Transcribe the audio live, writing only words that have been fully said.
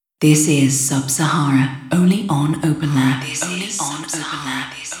This is Sub-Sahara, only on Open Lab. Only on Open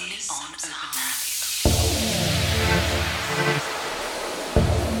Lab.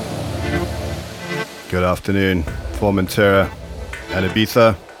 Good afternoon, Formentera and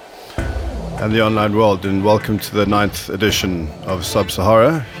Ibiza and the online world, and welcome to the 9th edition of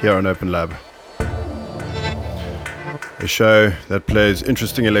Sub-Sahara here on Open Lab. A show that plays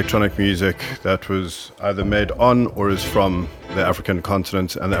interesting electronic music that was either made on or is from the African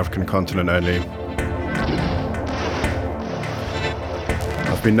continent and the African continent only.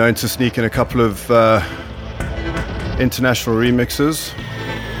 I've been known to sneak in a couple of international remixes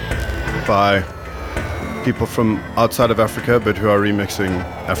by people from outside of Africa but who are remixing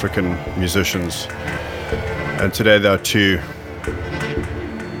African musicians. And today there are two.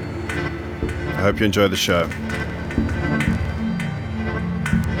 I hope you enjoy the show.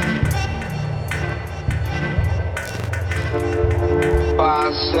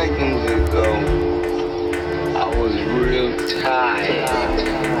 5 seconds ago, I was real tired.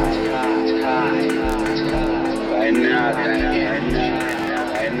 Right now, I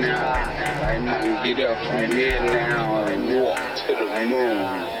can get up from here now and walk to the moon.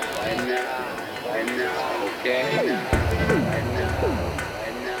 Right now, okay?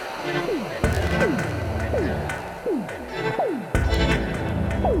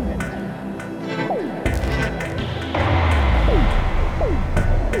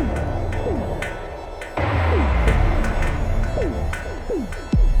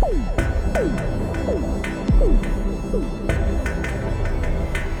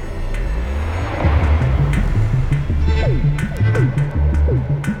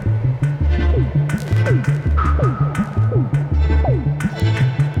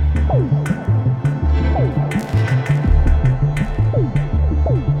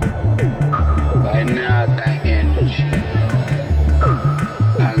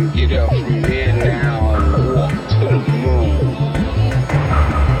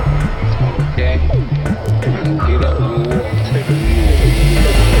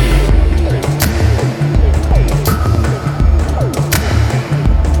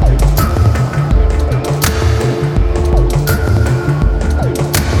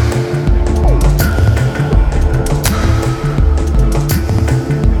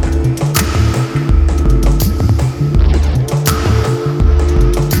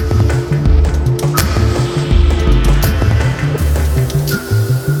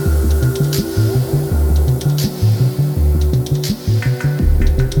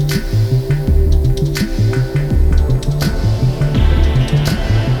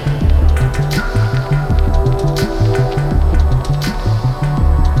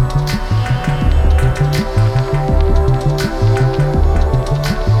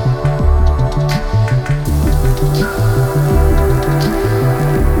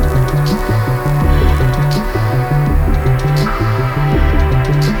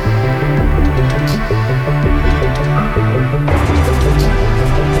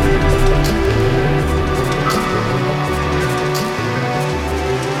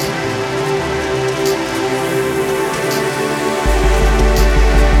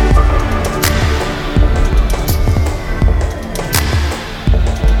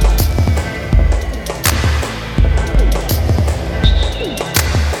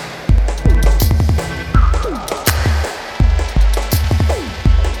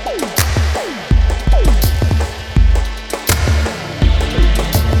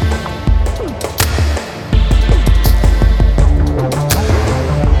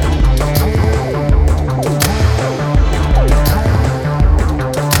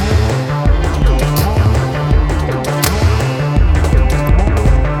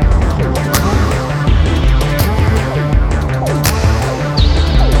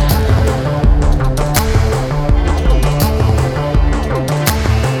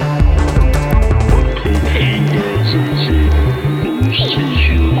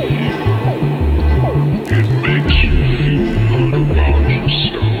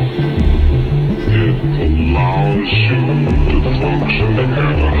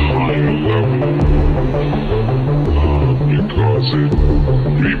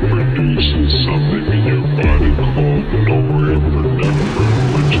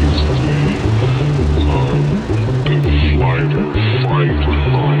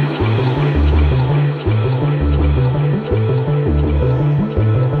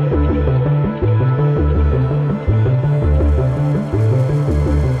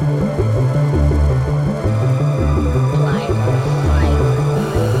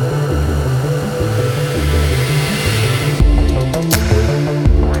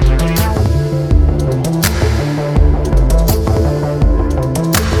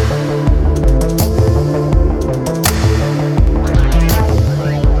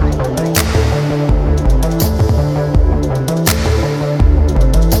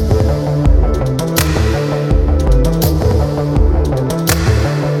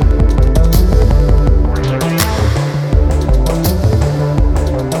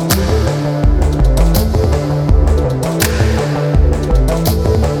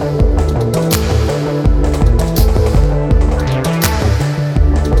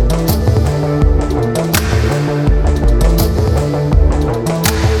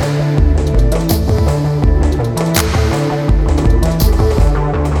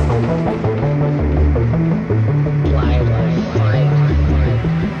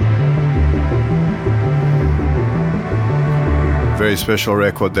 very special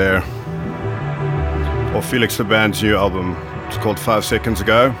record there. Or Felix the Band's new album. It's called 5 Seconds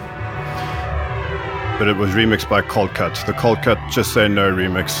Ago. But it was remixed by Cold Cut. The Cold Cut Just Say No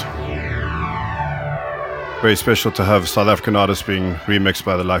remix. Very special to have South African artists being remixed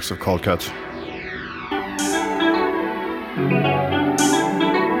by the likes of Cold Cut.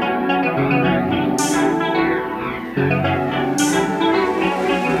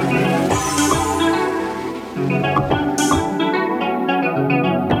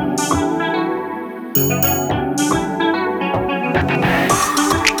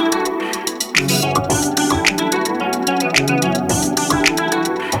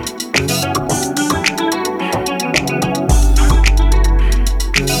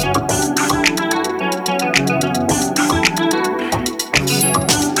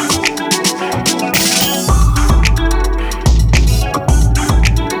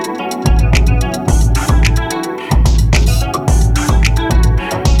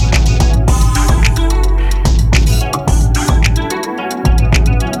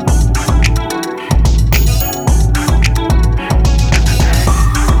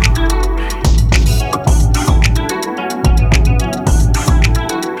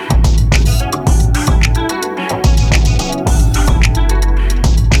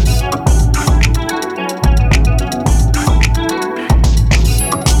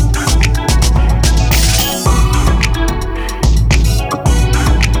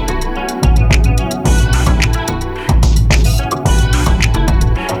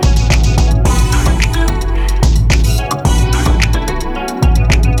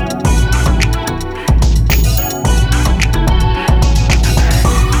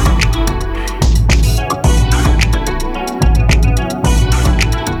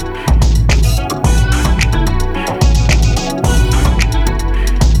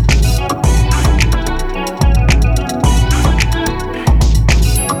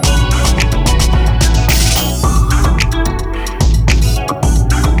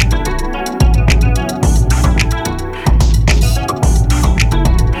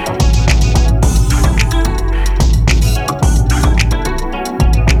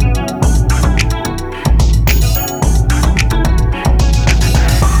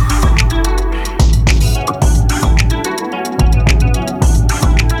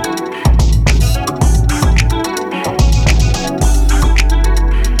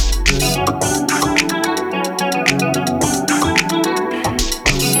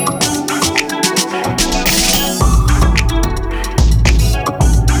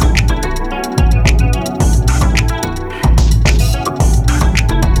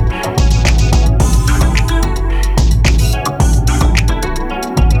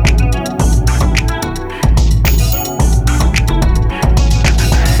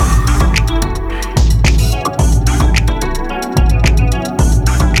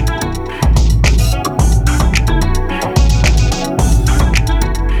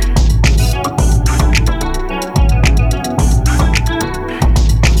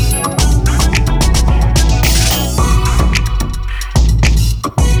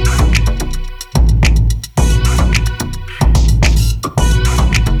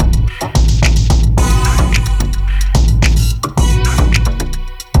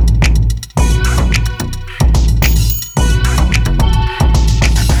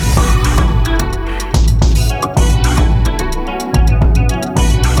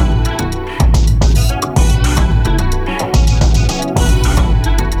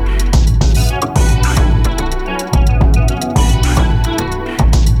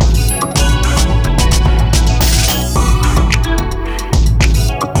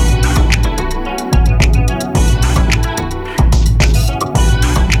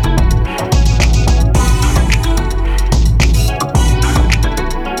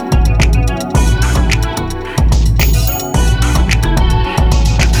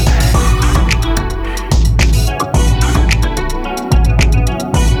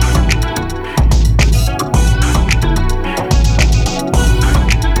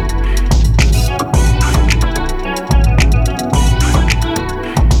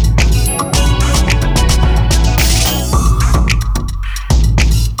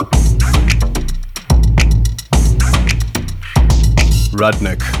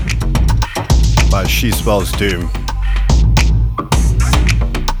 Rudnick by She Spells Doom.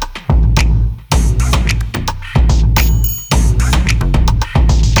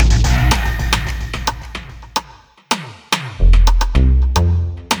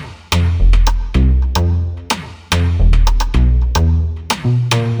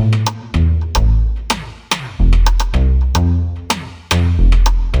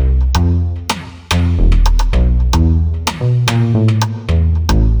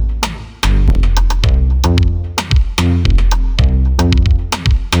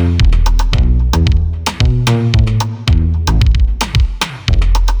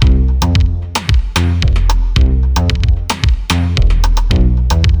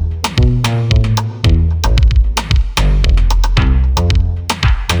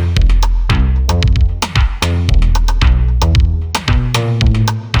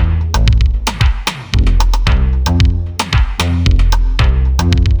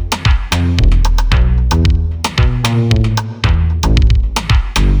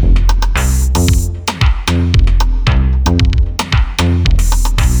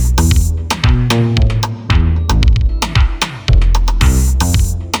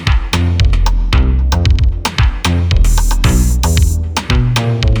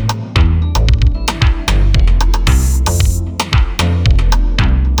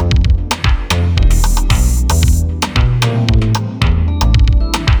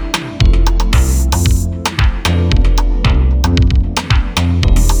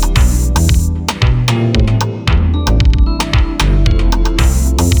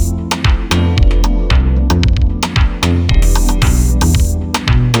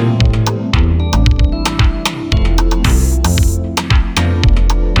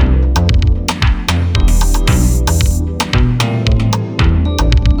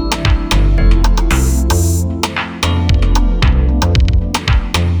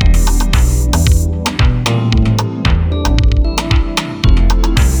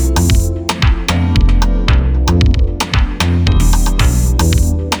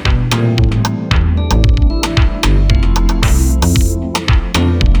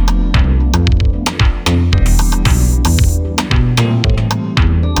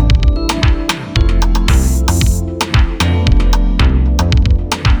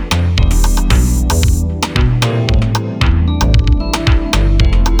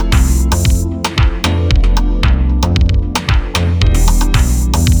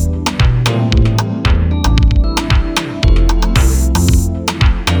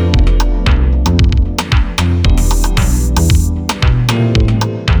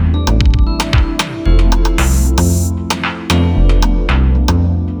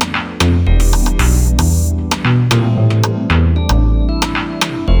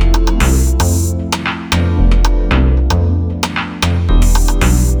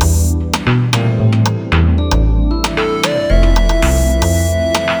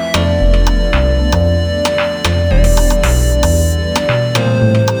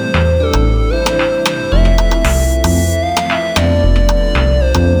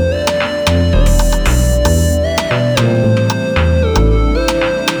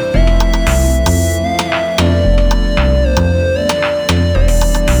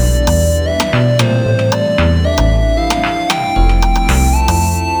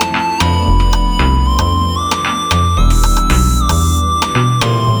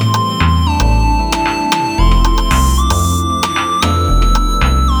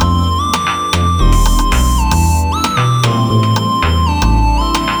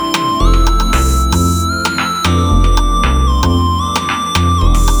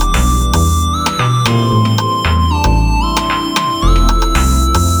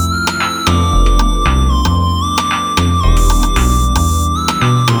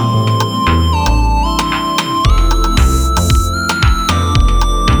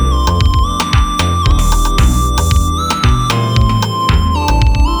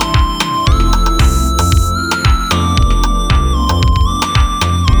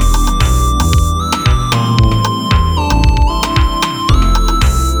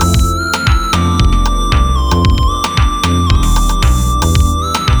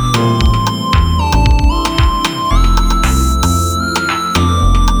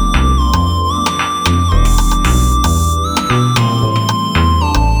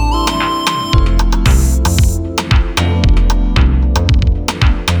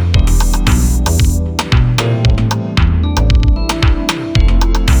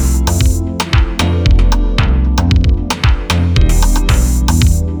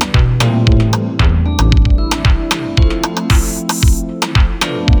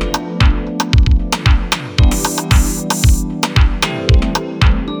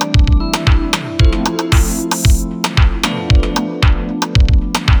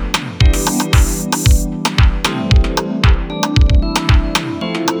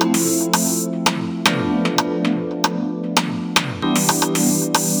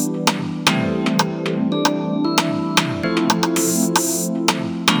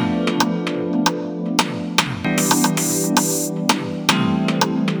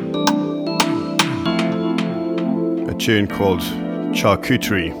 tune called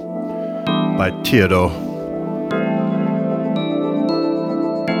Charcuterie by Theodore.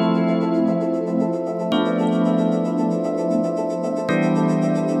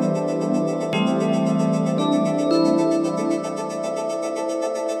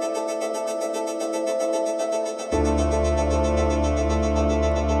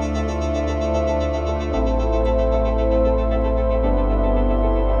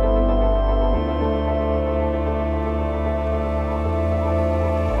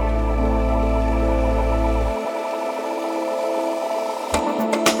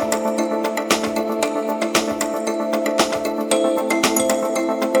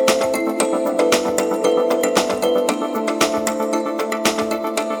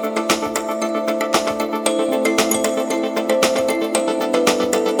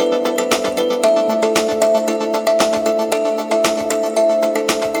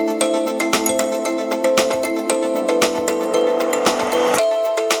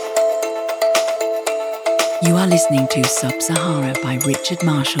 You are listening to Sub-Sahara by Richard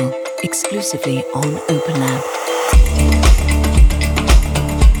Marshall, exclusively on Open Lab.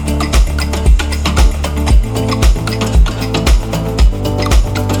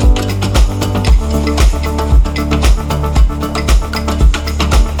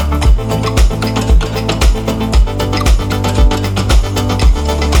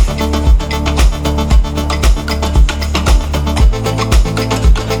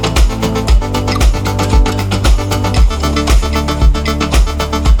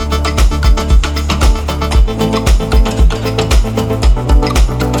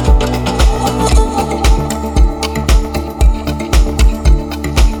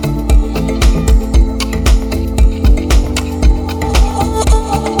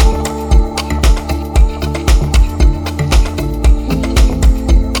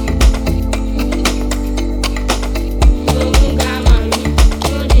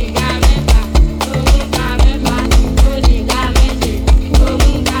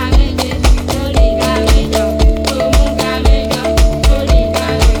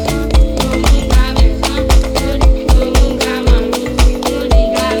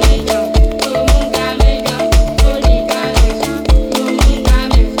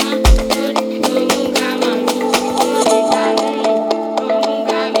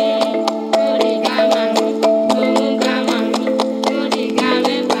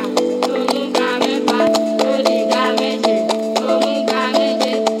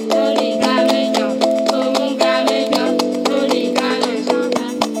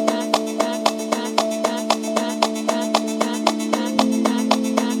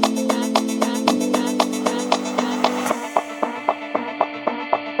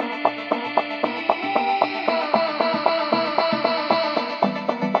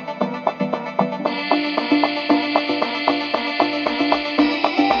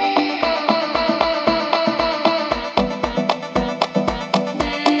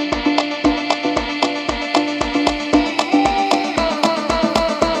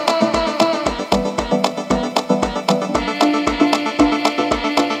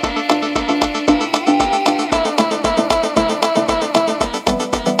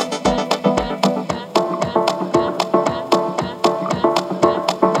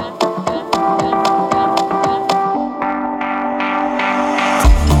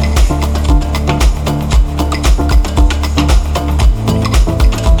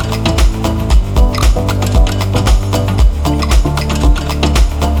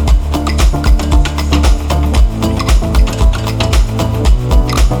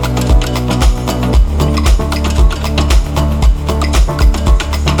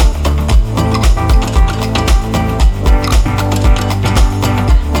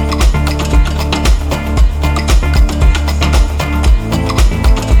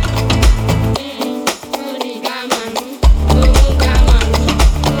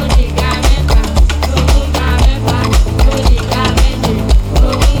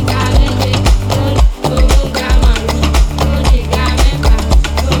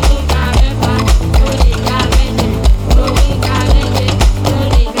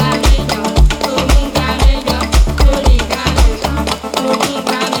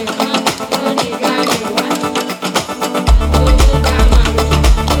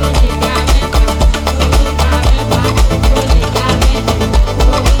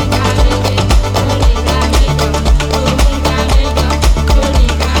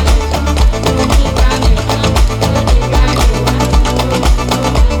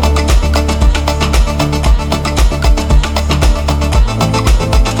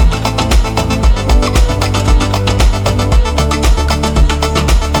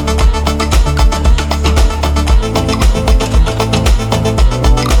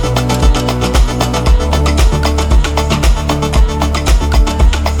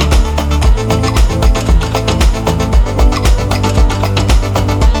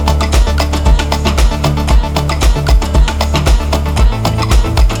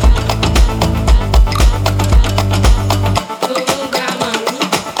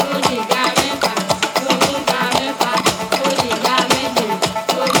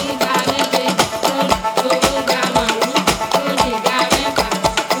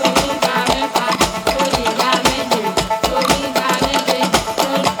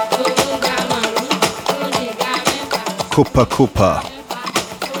 Kupa Kupa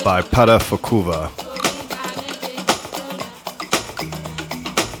by Pada Fukuva.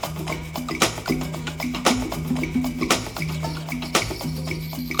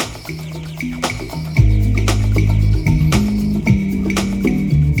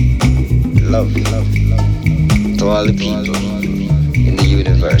 Love to all the people in the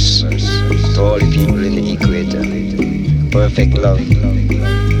universe, to all the people in the equator. Perfect love.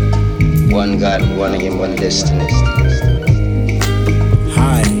 One God, one aim, one destiny.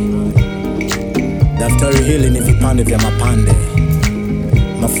 Hai, daftari hili ni vipande vya mapande.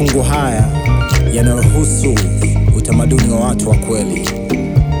 Mafungu haya yanayohusu utamaduni wa watu wa kweli,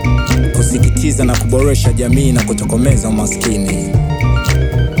 kusikitiza na kuboresha jamii na kutokomeza umaskini.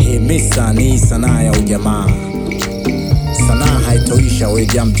 Hii misa ni sanaa ya ujamaa. Sanaa haitoisha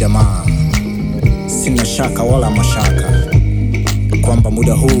wejam jamaa. Sina shaka wala mashaka kwamba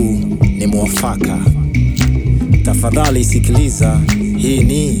muda huu ni muafaka. Tafadhali sikiliza, hii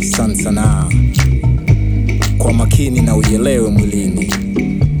ni sanaa. Kwa makini na uielewe mwilini.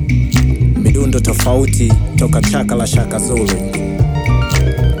 Midundo tofauti toka chaka la Shaka Zulu.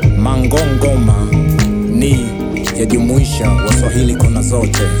 Mangongoma ni yajumuisha Waswahili kona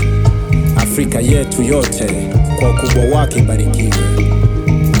zote. Afrika yetu yote kwa ukubwa wake ibarikiwe.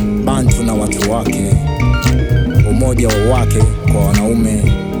 Bantu na watu wake, umoja wa wake kwa wanaume.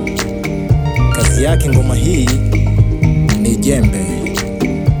 Kazi yake ngoma hii ni jembe,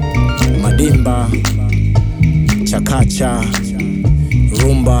 madimba, chakacha,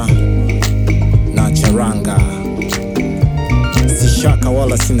 rumba na charanga. Si shaka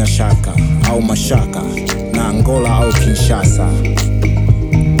wala sina shaka au mashaka na Angola au Kinshasa.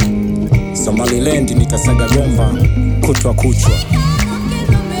 Somaliland nitasaga gomba kutwa kuchwa.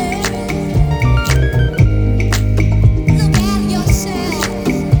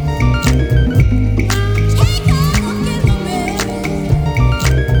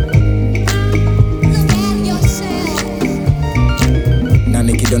 Na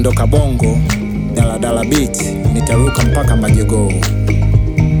nikidondoka bongo, daladala beat, nitaruka mpaka majogoo.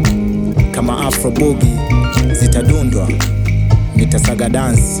 Kama afro boogie zitadundwa, nitasaga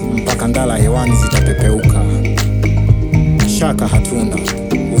dance mpaka ndala hewani zitapepeuka. Shaka hatuna,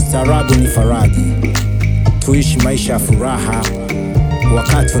 ustaarabu ni faraji. Tuishi maisha ya furaha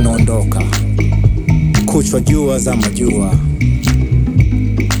wakati unaondoka. Kuchwa jua za majua.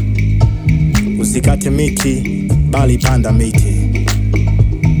 Usikate miti bali panda miti.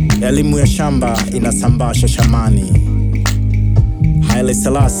 Elimu ya shamba inasambasha shamani. Haile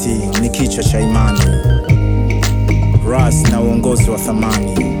Selassie ni kichwa cha imani. Ras na uongozi wa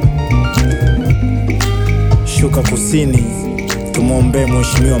thamani. Shuka kusini, tumwombee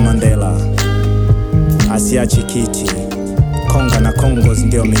Mheshimiwa Mandela asiache kiti. Konga na Kongos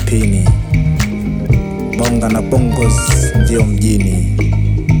ndio mipini. Bonga na Bongos ndio mjini.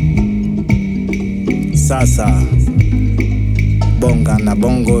 Sasa bonga na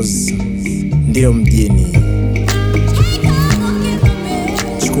Bongos ndio mjini.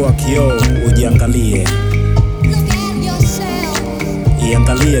 Chukua kioo ujiangalie.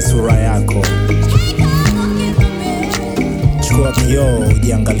 Iangalie sura yako. Chukua kioo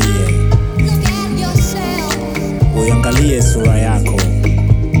ujiangalie. Uiangalie sura yako.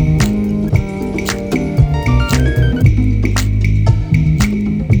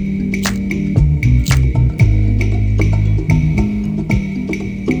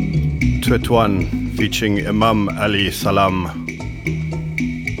 Twit One featuring Imam Ali Salam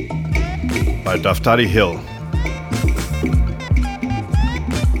by Daftari Hill.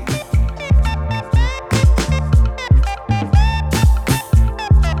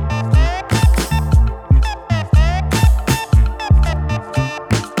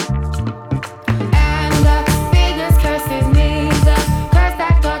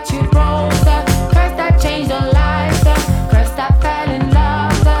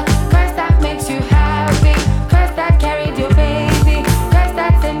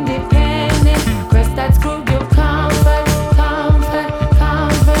 Curse that screwed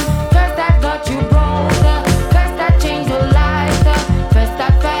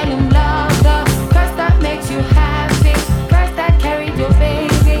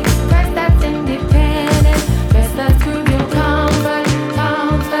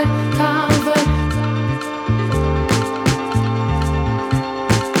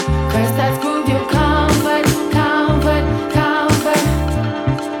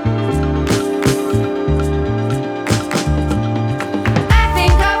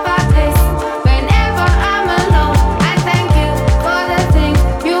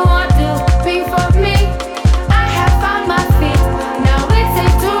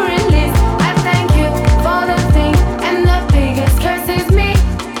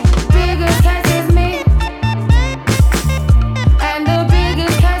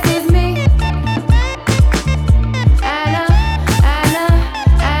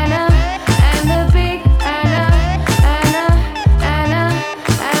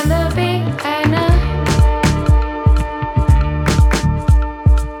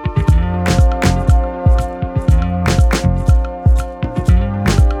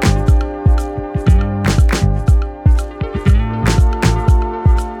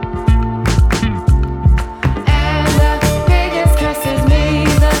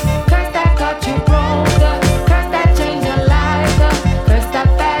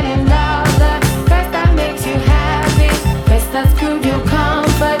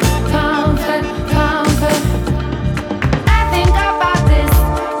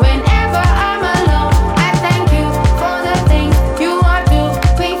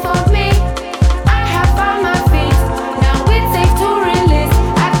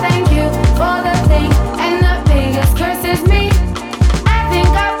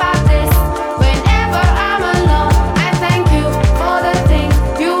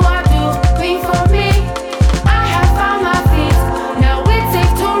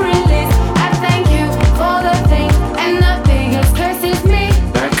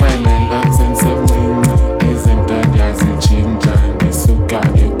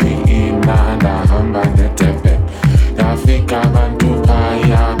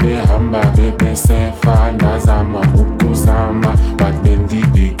besefa nazama ukuzama but then the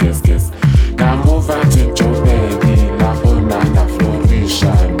biggest guess kamuva nje jobeki lapho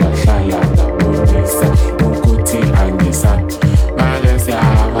nangaflorisha ngahlala ngabonisa ukuthi angisathi manje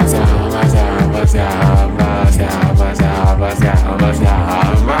siyahamba siyahamba siyahamba siyahamba siyahamba siyahamba siyahamba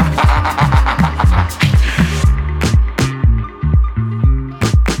siyahamba.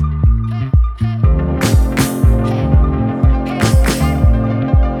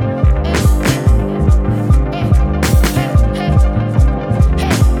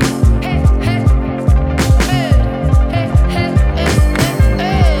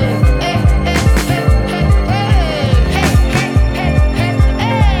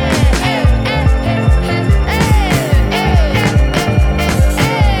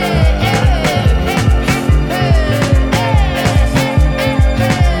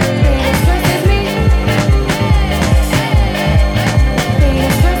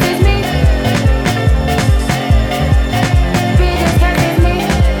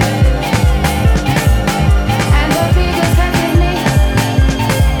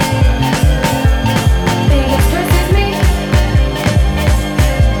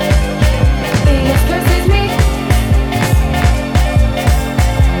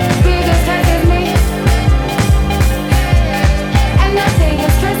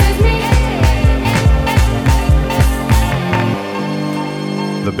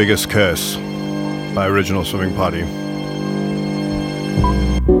 Biggest Curse by Original Swimming Party.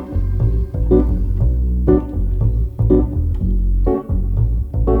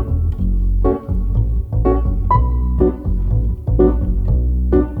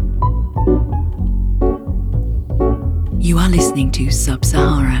 You are listening to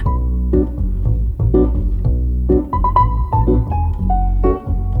Sub-Sahara.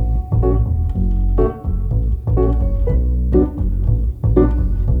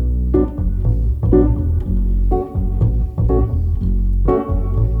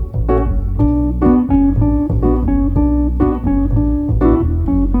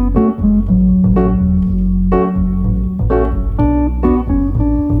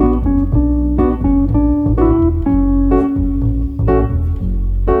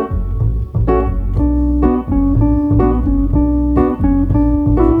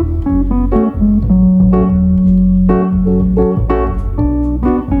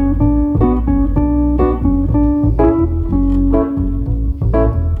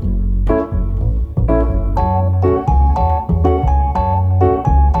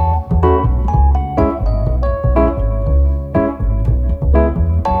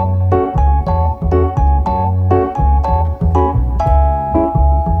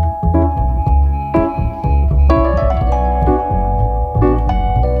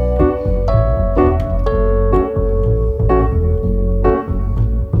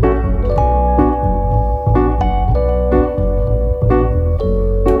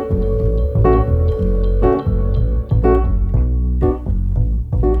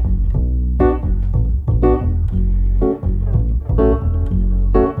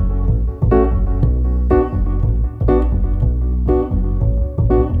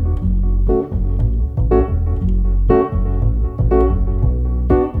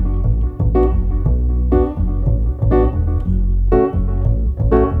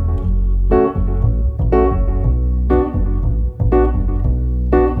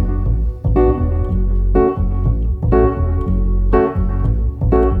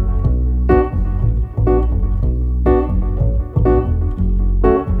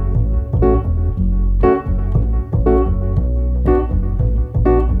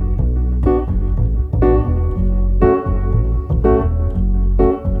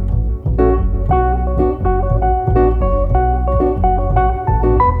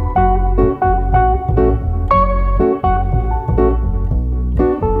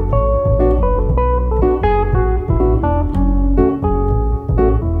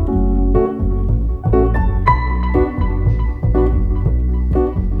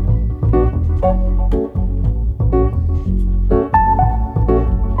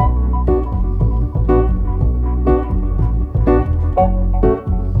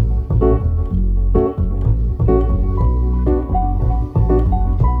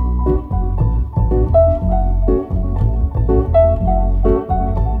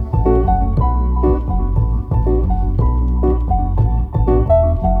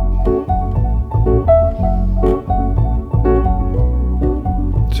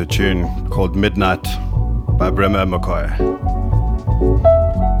 Tune called Midnight by Bremer McCoy.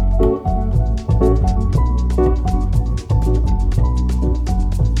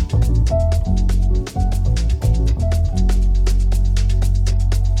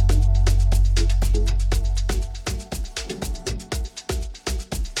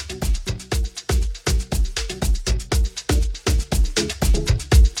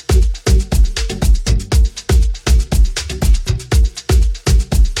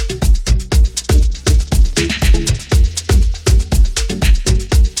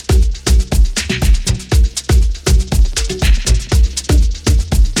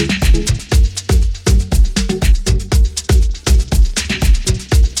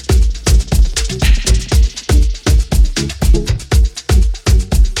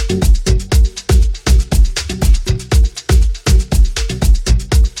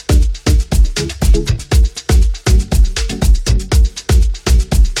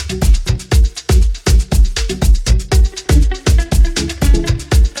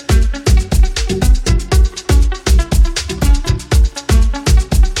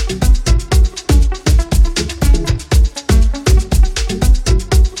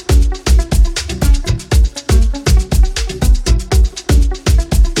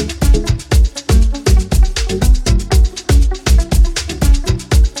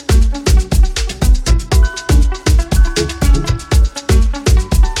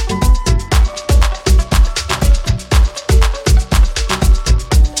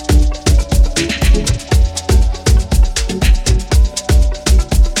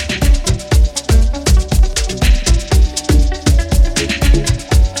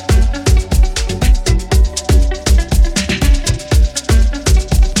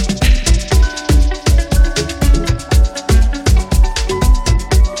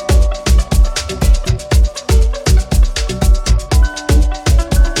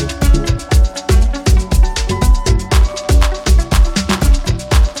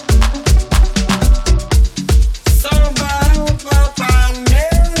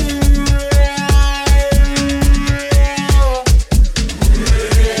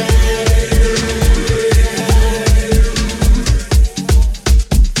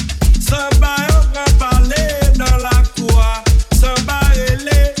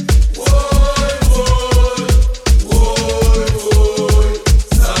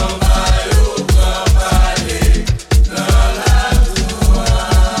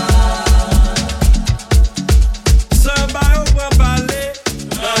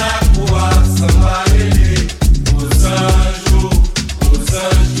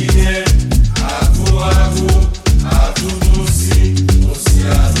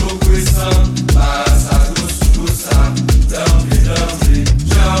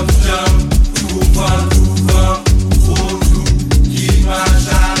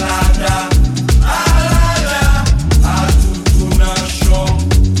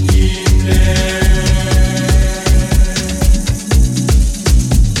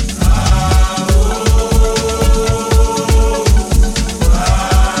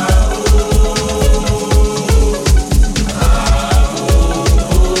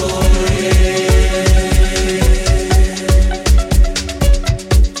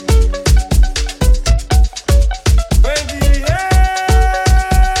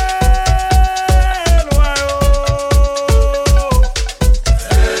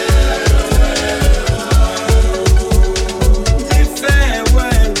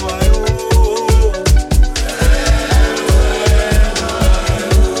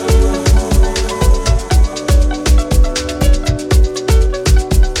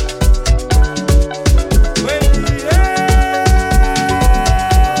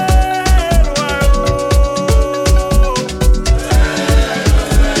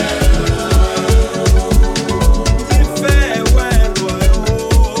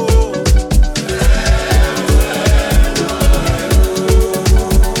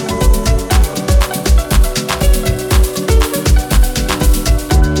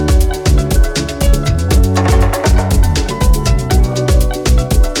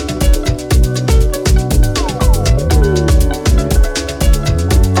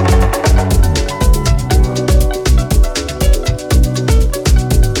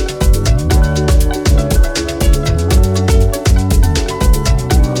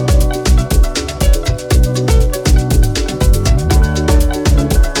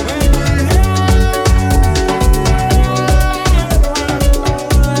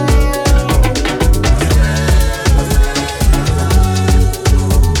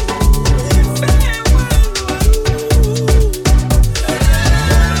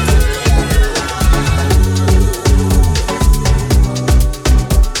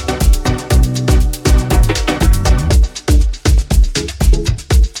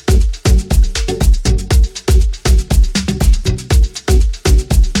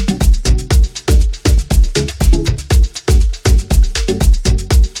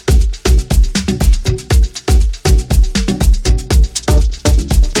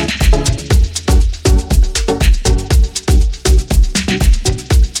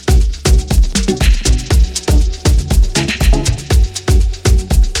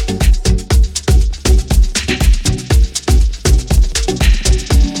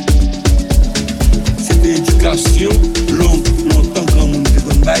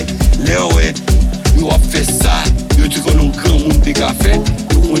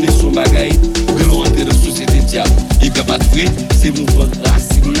 son bagay pou que l'on rentre dans la société diable. Il peut pas de vrai, c'est mouvement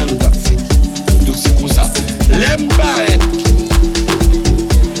racine dans le fait. Donc c'est comme ça. L'aime paraît.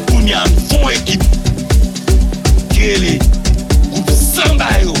 On y a un fond équipe qui est les groupes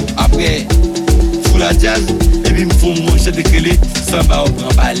Samba yo. Après, fou la jazz, et puis me font manger de créer Samba au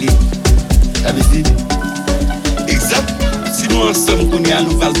grand balai. Ça veut dire, exemple, si nous ensemble qu'on y a,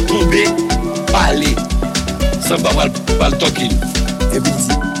 nous allons tomber, parler. Samba va le toquer. Et puis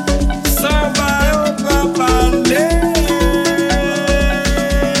Samba au grand balai.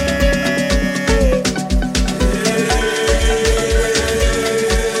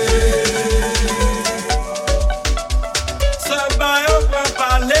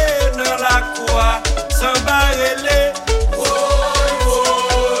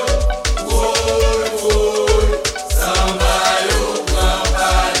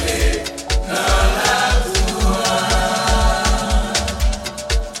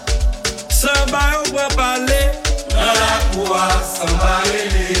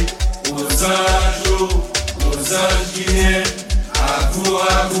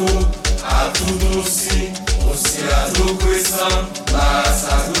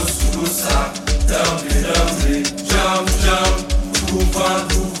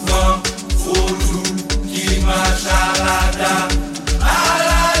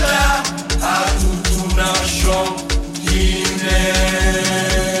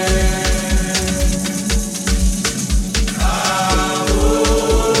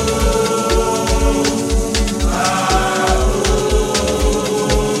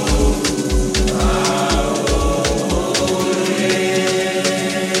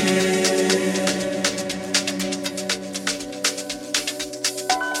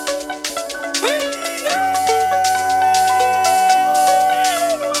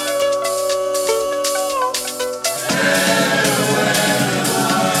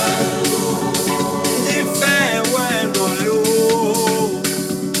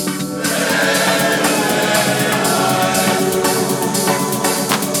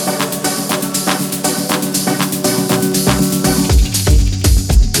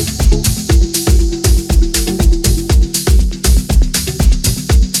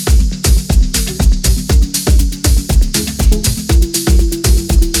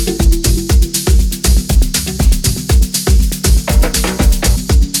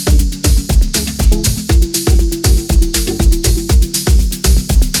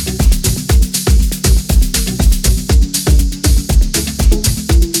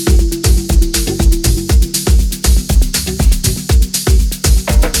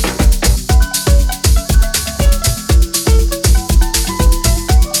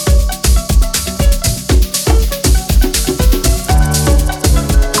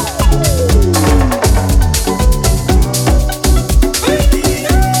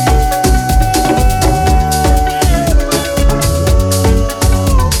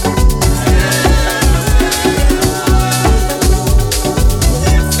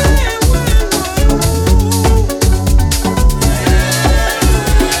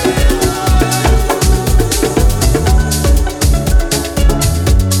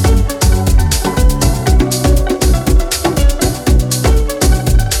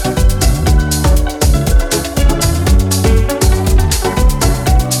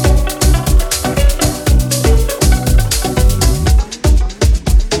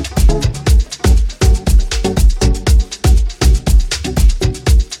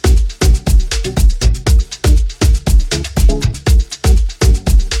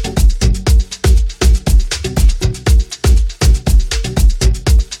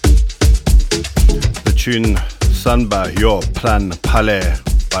 tune Samba Your Plan Palais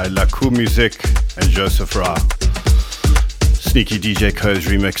by La Cool Music and Joseph Ra. Sneaky DJ Co's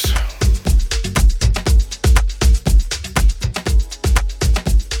remix.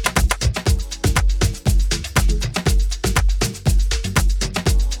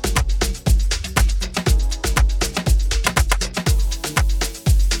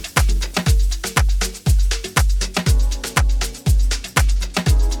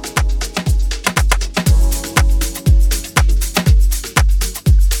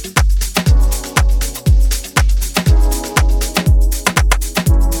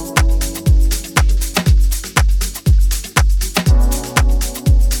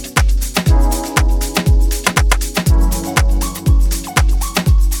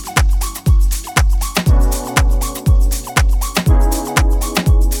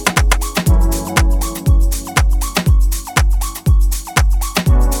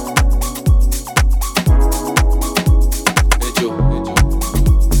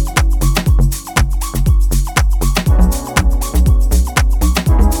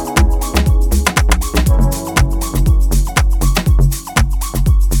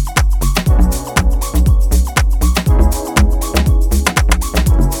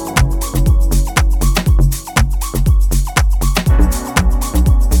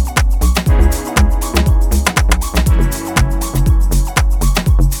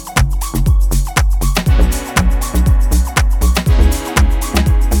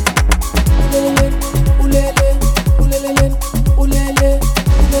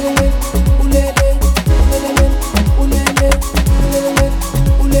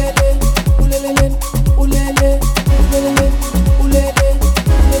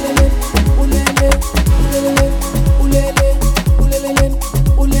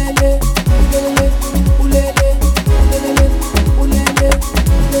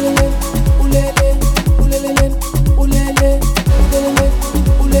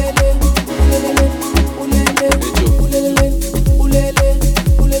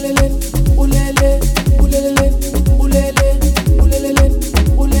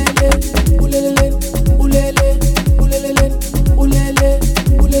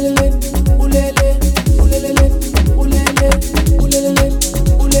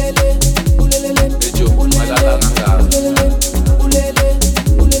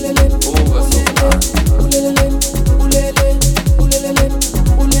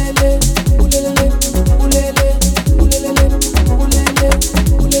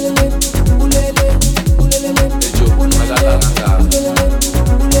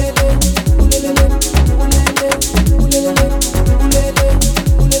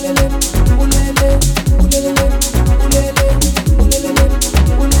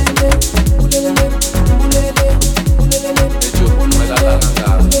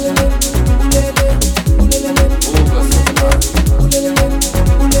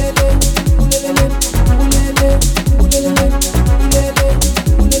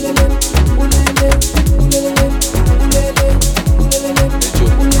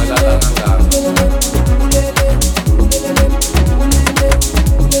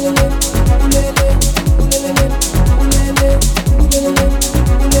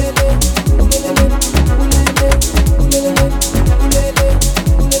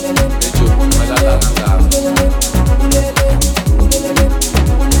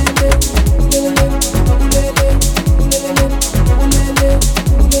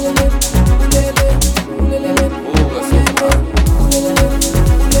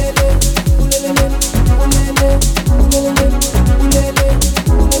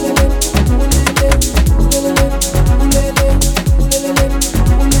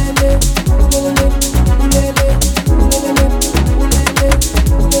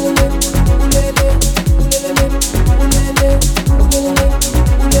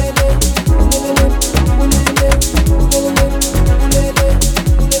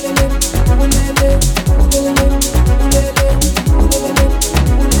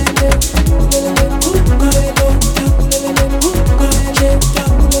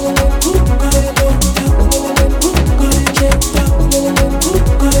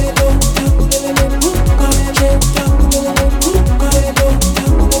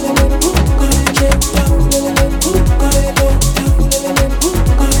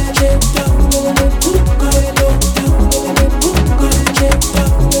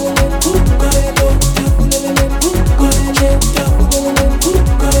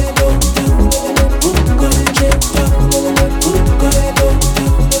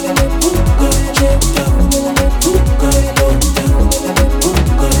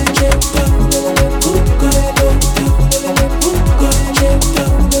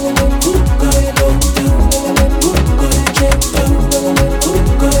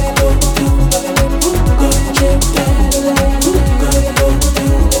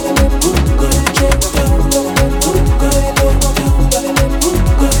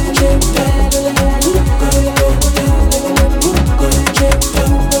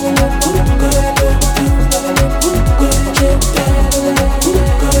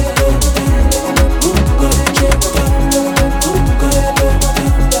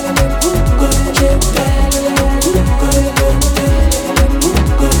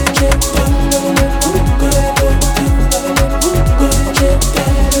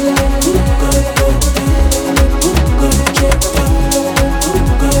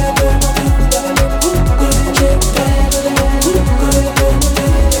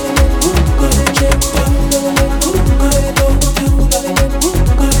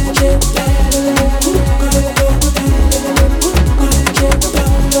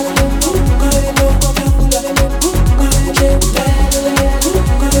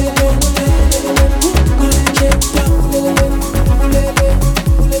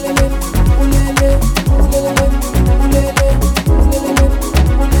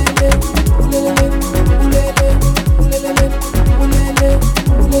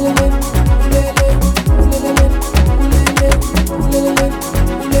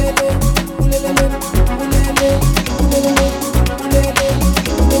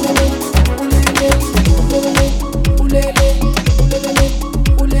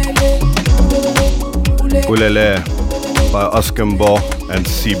 Basketball and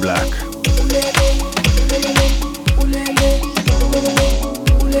C Black.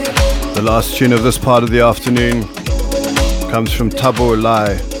 The last tune of this part of the afternoon comes from Tabo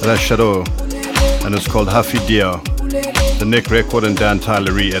Lai Rashado and it's called Hafidio, the Nick Record and Dan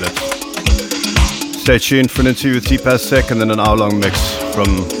Tyler re-edit. Stay tuned for an interview with T-Pass and then an hour-long mix from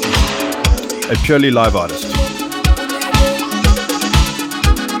a purely live artist.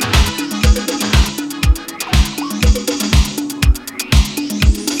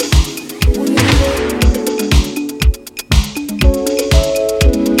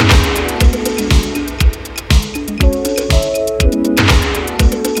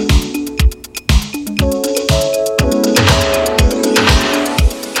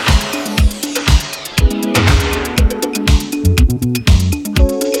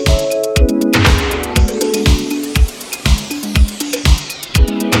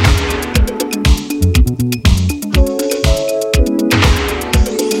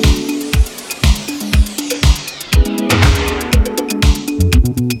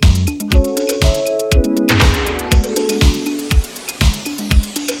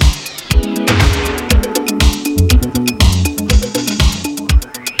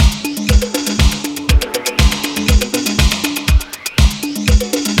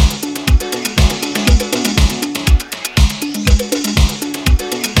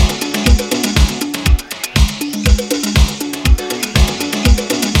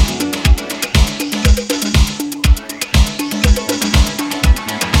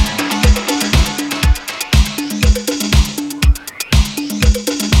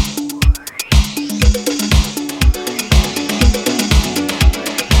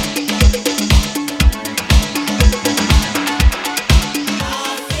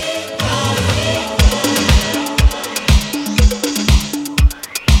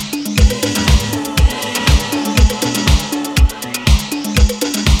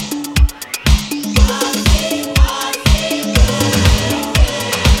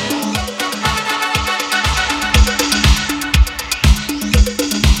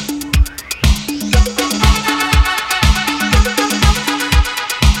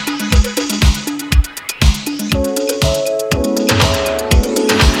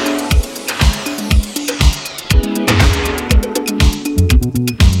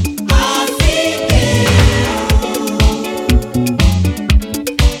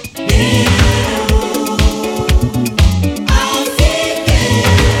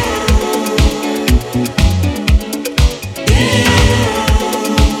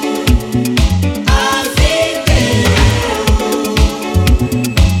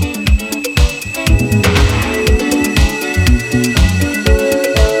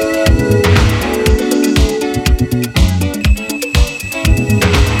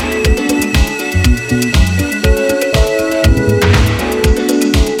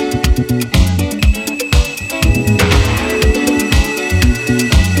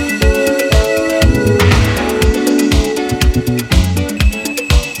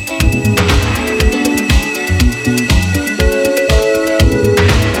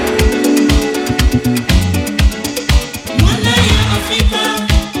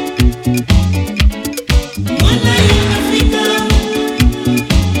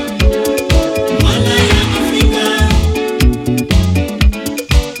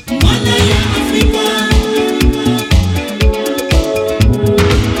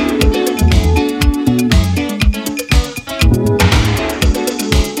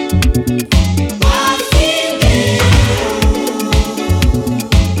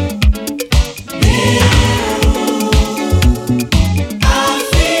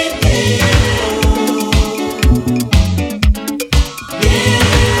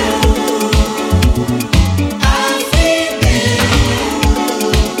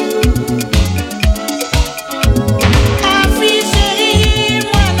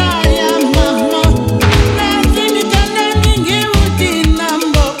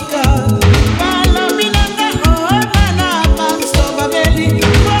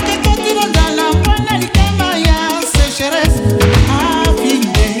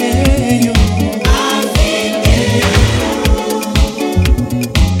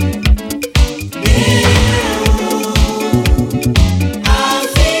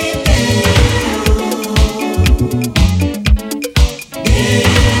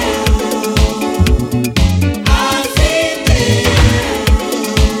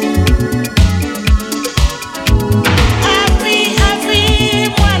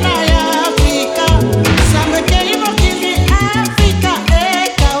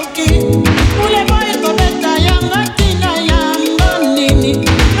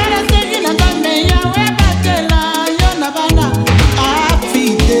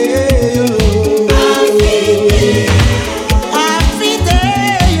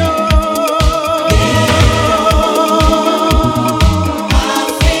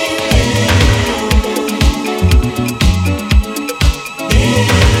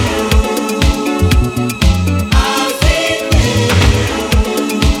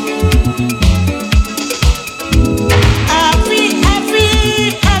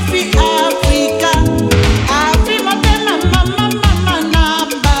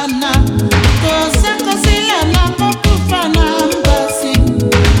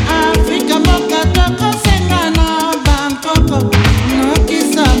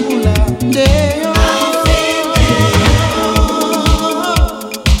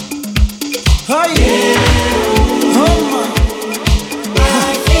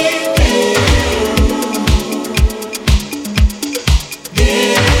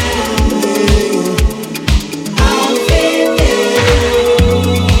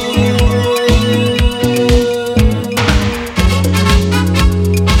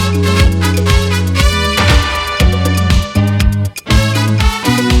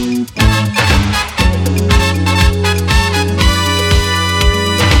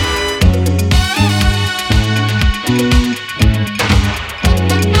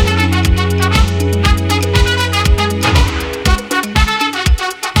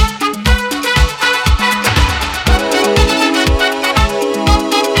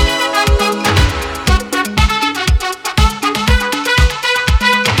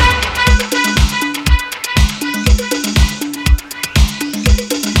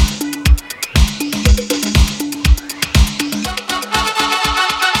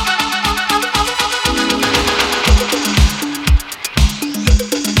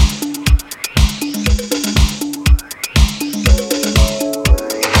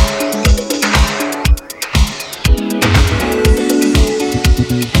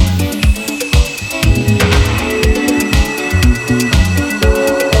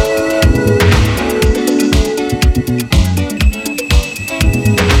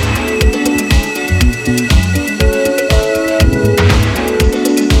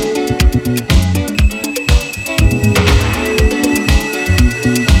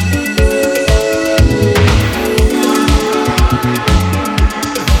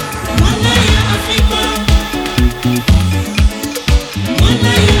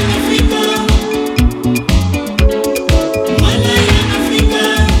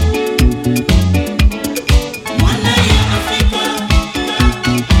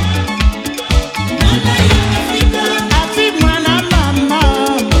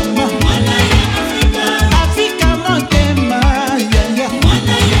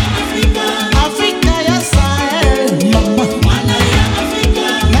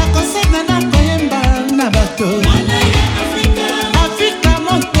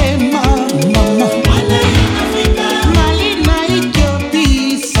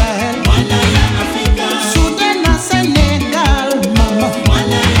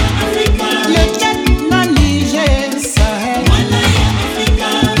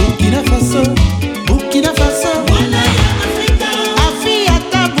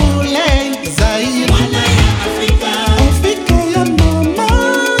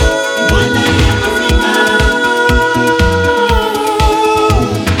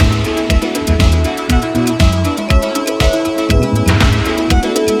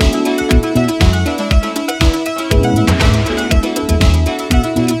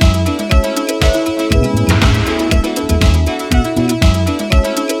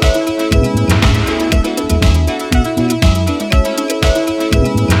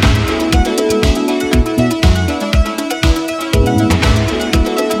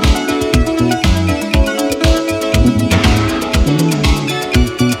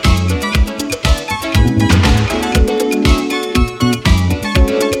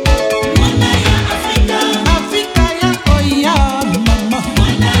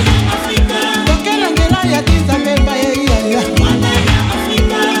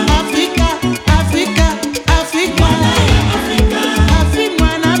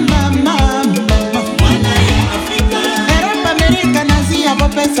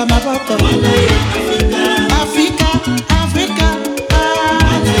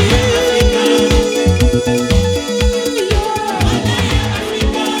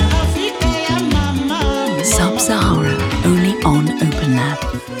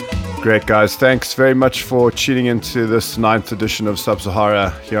 Great, guys. Thanks very much for tuning into this 9th edition of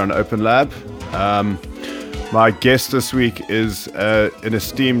Sub-Sahara here on Open Lab. My guest this week is an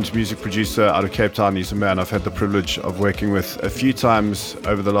esteemed music producer out of Cape Town. He's a man I've had the privilege of working with a few times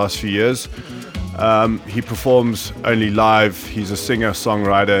over the last few years. He performs only live. He's a singer,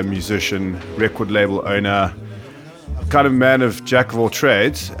 songwriter, musician, record label owner, kind of man of jack of all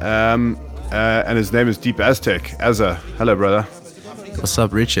trades. And his name is Deep Aztec. Azza, hello, brother. What's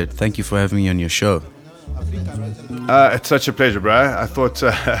up, Richard? Thank you for having me on your show. It's such a pleasure, bro. I thought,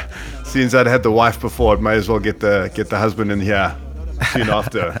 since I'd had the wife before, I might as well get the husband in here soon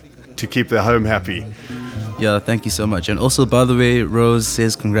after to keep the home happy. Yeah, thank you so much. And also, by the way, Rose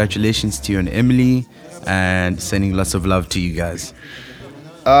says congratulations to you and Emily, and sending lots of love to you guys.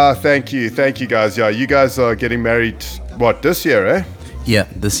 Thank you, guys. Yeah, you guys are getting married. What, this year, eh? Yeah,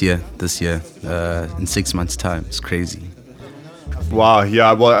 this year. In 6 months' time. It's crazy. Wow,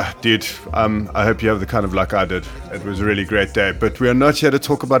 yeah, well, dude, I hope you have the kind of luck I did. It was a really great day. But we are not here to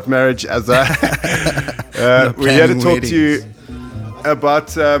talk about marriage, as we're here to talk to you about,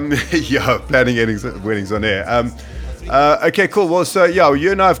 planning weddings on air. Okay, cool. Well, so, yeah,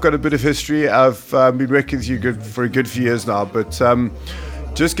 you and I have got a bit of history. I've been working with you for a good few years now. But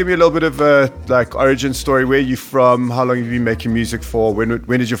just give me a little bit of a origin story. Where are you from? How long have you been making music for? When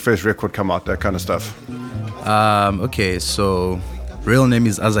did your first record come out? That kind of stuff. Okay, so real name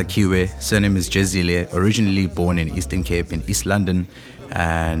is Azakiwe, surname is Jezile, originally born in Eastern Cape in East London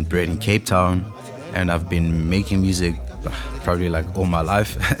and bred in Cape Town, and I've been making music probably all my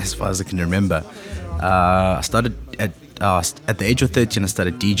life as far as I can remember. I started at the age of 13 I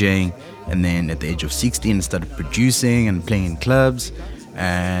started DJing, and then at the age of 16 I started producing and playing in clubs,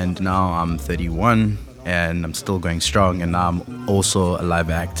 and now I'm 31 and I'm still going strong, and now I'm also a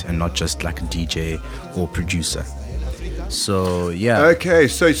live act and not just like a DJ or producer. So yeah. Okay,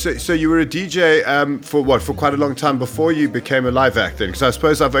 so you were a DJ for quite a long time before you became a live act then? Because I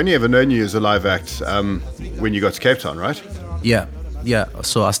suppose I've only ever known you as a live act when you got to Cape Town, right? Yeah.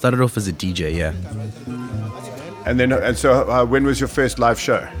 So I started off as a DJ, yeah. And so when was your first live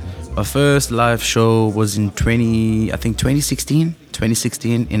show? My first live show was in 2016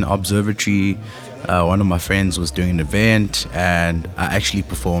 in Observatory. One of my friends was doing an event, and I actually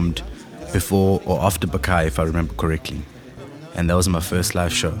performed before or after Bakai, if I remember correctly. And that was my first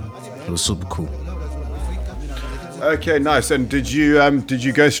live show. It was super cool. Okay, nice. And did you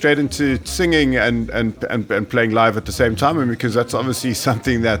go straight into singing and playing live at the same time? I mean, because that's obviously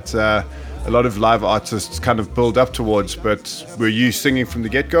something that a lot of live artists kind of build up towards. But were you singing from the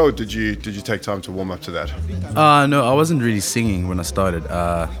get-go, or did you take time to warm up to that? No, I wasn't really singing when I started.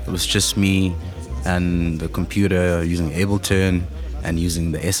 It was just me and the computer, using Ableton and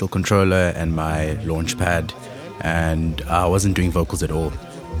using the SL controller and my launch pad, and I wasn't doing vocals at all.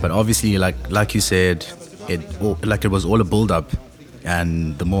 But obviously, like you said, it was all a build-up,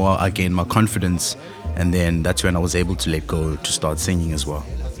 and the more I gained my confidence, and then that's when I was able to let go to start singing as well.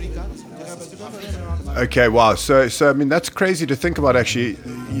 Okay, wow. So I mean, that's crazy to think about, actually.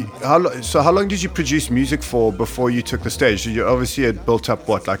 How long did you produce music for before you took the stage? You obviously had built up,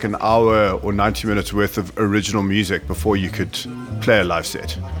 like an hour or 90 minutes worth of original music before you could play a live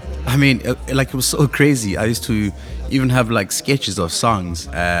set. I mean, it was so crazy. I used to even have sketches of songs.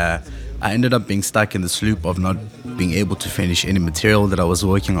 I ended up being stuck in this loop of not being able to finish any material that I was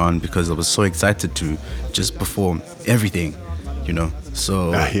working on because I was so excited to just perform everything,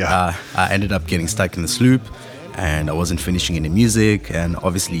 So yeah. I ended up getting stuck in this loop, and I wasn't finishing any music, and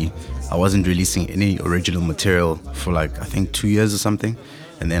obviously I wasn't releasing any original material for I think 2 years or something,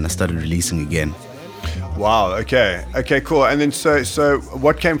 and then I started releasing again. Wow. Okay, cool. And then so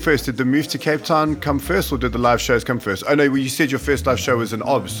what came first? Did the move to Cape Town come first, or did the live shows come first? Oh no, you said your first live show was in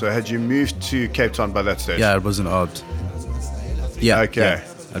OBS, so had you moved to Cape Town by that stage? Yeah, it was in OBS. Yeah. Okay. Yeah.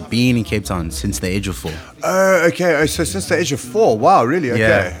 I've been in Cape Town since the age of 4. Oh, okay. Oh, so since the age of 4. Wow, really? Okay.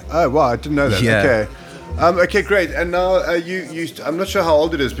 Yeah. Oh, wow, I didn't know that. Yeah. Okay. Okay, great. And now you I'm not sure how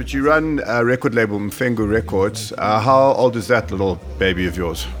old it is, but you run a record label, Mfengu Records. How old is that little baby of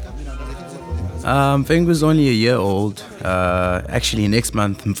yours? Mfengu's only a year old. Actually, next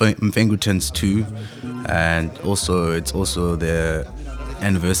month Mfengu turns 2, and it's also the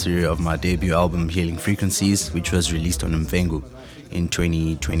anniversary of my debut album Healing Frequencies, which was released on Mfengu in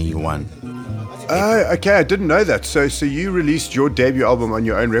 2021. Okay, I didn't know that. So you released your debut album on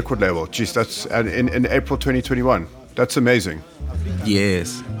your own record label. Jeez, that's in April 2021. That's amazing.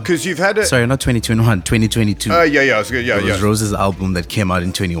 Yes. Because you've had Sorry, not 2021, 2022. Yeah, it's good. Yeah, it was Rose's album that came out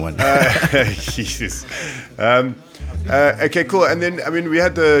in 21. Jesus. Okay, cool. And then, I mean, we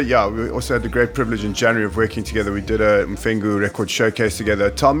also had the great privilege in January of working together. We did a Mfengu record showcase together.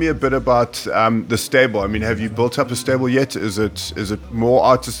 Tell me a bit about the stable. I mean, have you built up a stable yet? Is it more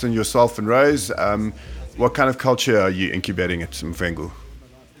artists than yourself and Rose? What kind of culture are you incubating at Mfengu?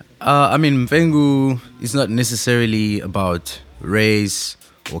 I mean, Mfengu is not necessarily about race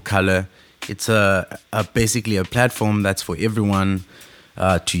or color. It's basically a platform that's for everyone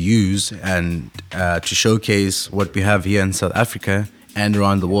to use and to showcase what we have here in South Africa and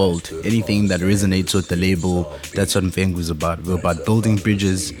around the world. Anything that resonates with the label, that's what Mfengu is about. We're about building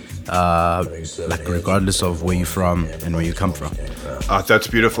bridges, like regardless of where you're from and where you come from. That's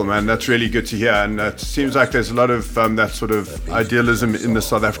beautiful, man. That's really good to hear. And it seems like there's a lot of that sort of idealism in the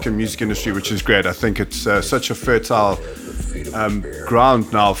South African music industry, which is great. I think it's such a fertile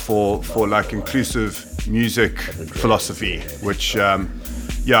ground now for like inclusive music philosophy, which I'm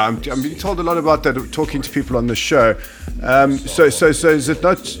being told a lot about that talking to people on the show. So is it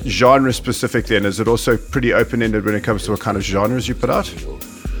not genre specific then? Is it also pretty open-ended when it comes to what kind of genres you put out?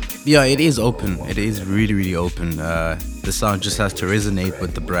 Yeah, it is open. It is really, really open. The sound just has to resonate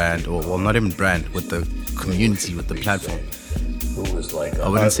with the brand, or well, not even brand, with the community, with the platform. I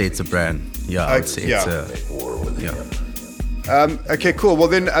wouldn't say it's a brand. Yeah, I would say it's a... Yeah. Okay, cool. Well,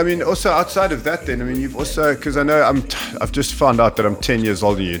 then, I mean, also outside of that, then, I mean, you've also, because I know I've just found out that I'm 10 years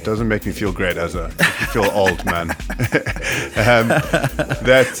older than you. It doesn't make me feel great as a feel old, man.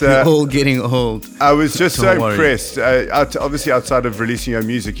 We're all getting old. I was just so impressed. Obviously, outside of releasing your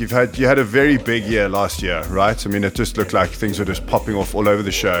music, you had a very big year last year, right? I mean, it just looked like things were just popping off all over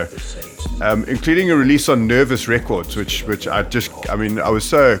the show, including a release on Nervous Records, which I was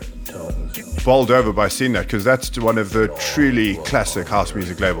so bowled over by seeing that, because that's one of the truly classic house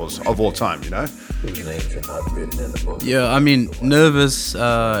music labels of all time, you know? Yeah, I mean, Nervous,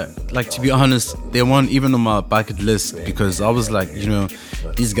 like, to be honest, they weren't even on my bucket list, because I was like, you know,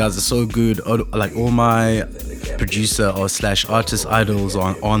 these guys are so good. Like, all my producer or / artist idols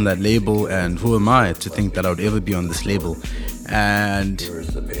are on that label, and who am I to think that I would ever be on this label? And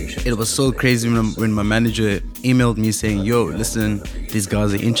it was so crazy when my manager emailed me saying, yo, listen, these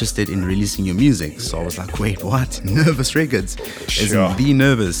guys are interested in releasing your music. So I was like, wait, what? Nervous Records? As in Be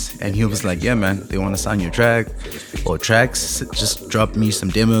Nervous. And he was like, yeah, man, they want to sign your track or tracks. Just drop me some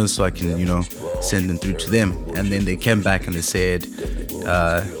demos so I can, you know, send them through to them. And then they came back and they said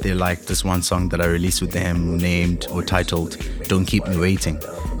they liked this one song that I released with them named or titled Don't Keep Me Waiting.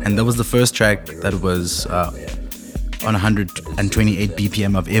 And that was the first track that was on 128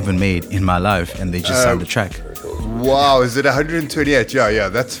 BPM I've ever made in my life, and they just signed the track. Wow, is it 128? Yeah,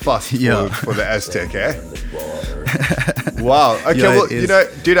 that's fast for the Aztec, eh? Wow. Okay, well, you know,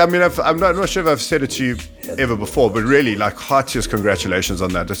 dude, I mean, I'm not sure if I've said it to you ever before, but really, like, heartiest congratulations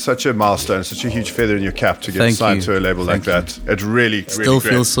on that. It's such a milestone, such a huge feather in your cap to get signed to a label like that. It really still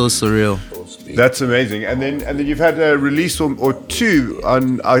feels so surreal. That's amazing. And then you've had a release or two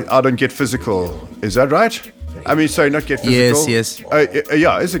out on Get Physical. Is that right? I mean, sorry, not Get Physical. Yes.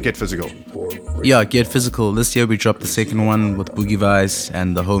 Is it Get Physical? Yeah, Get Physical. This year we dropped the second one with Boogie Vice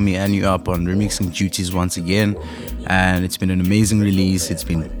and the homie Anu up on remixing duties once again. And it's been an amazing release. It's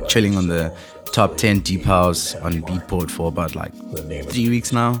been chilling on the top 10 deep house on Beatport for about like 3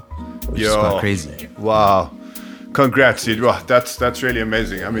 weeks now, which is quite crazy. Wow. Congrats, dude. Wow, that's really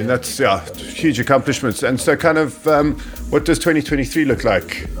amazing. I mean, that's huge accomplishments. And so kind of what does 2023 look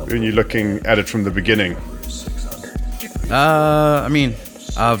like when you're looking at it from the beginning? I mean,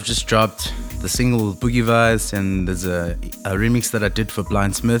 I've just dropped the single Boogie Vice, and there's a remix that I did for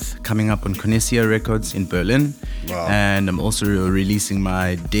Blind Smith coming up on Connesia Records in Berlin. Wow. And I'm also releasing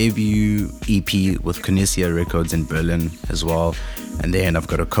my debut EP with Connesia Records in Berlin as well. And then I've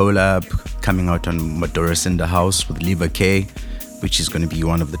got a collab coming out on Madoris in the House with Lever K, which is going to be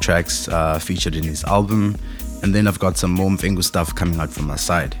one of the tracks featured in his album. And then I've got some more Mfengu stuff coming out from my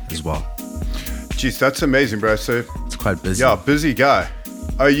side as well. Jeez, that's amazing, bro. So it's quite busy. Yeah, busy guy.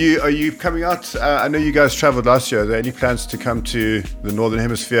 Are you coming out? I know you guys traveled last year. Are there any plans to come to the Northern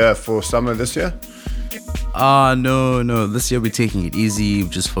Hemisphere for summer this year? No. This year we're taking it easy. We're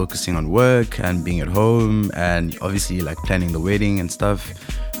just focusing on work and being at home, and obviously like planning the wedding and stuff.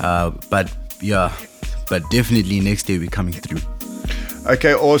 But definitely next year we're coming through.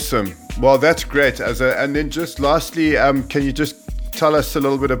 Okay, awesome. Well, that's great. And then just lastly, can you just tell us a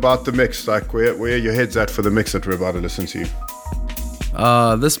little bit about the mix, like where your head's at for the mix that we're about to listen to?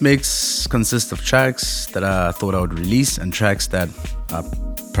 This mix consists of tracks that I thought I would release and tracks that I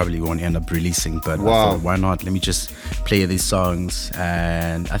probably won't end up releasing, but I thought, why not? Let me just play these songs,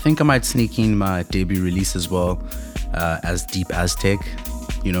 and I think I might sneak in my debut release as well, as Deep Aztec,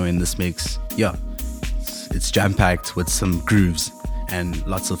 in this mix. Yeah, it's jam-packed with some grooves and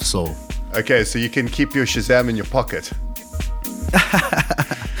lots of soul. Okay, so you can keep your Shazam in your pocket.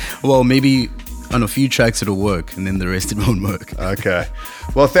 Well, maybe on a few tracks it'll work, and then the rest it won't work. Okay.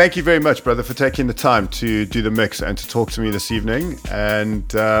 Well, thank you very much, brother, for taking the time to do the mix and to talk to me this evening. And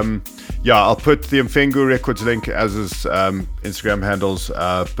I'll put the Mfengu Records link as his Instagram handles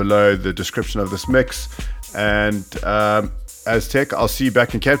below the description of this mix. And Aztec, I'll see you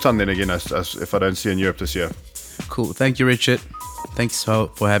back in Cape Town then again if I don't see you in Europe this year. Cool. Thank you, Richard. Thanks for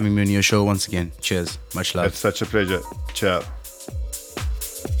having me on your show once again. Cheers. Much love. It's such a pleasure. Ciao.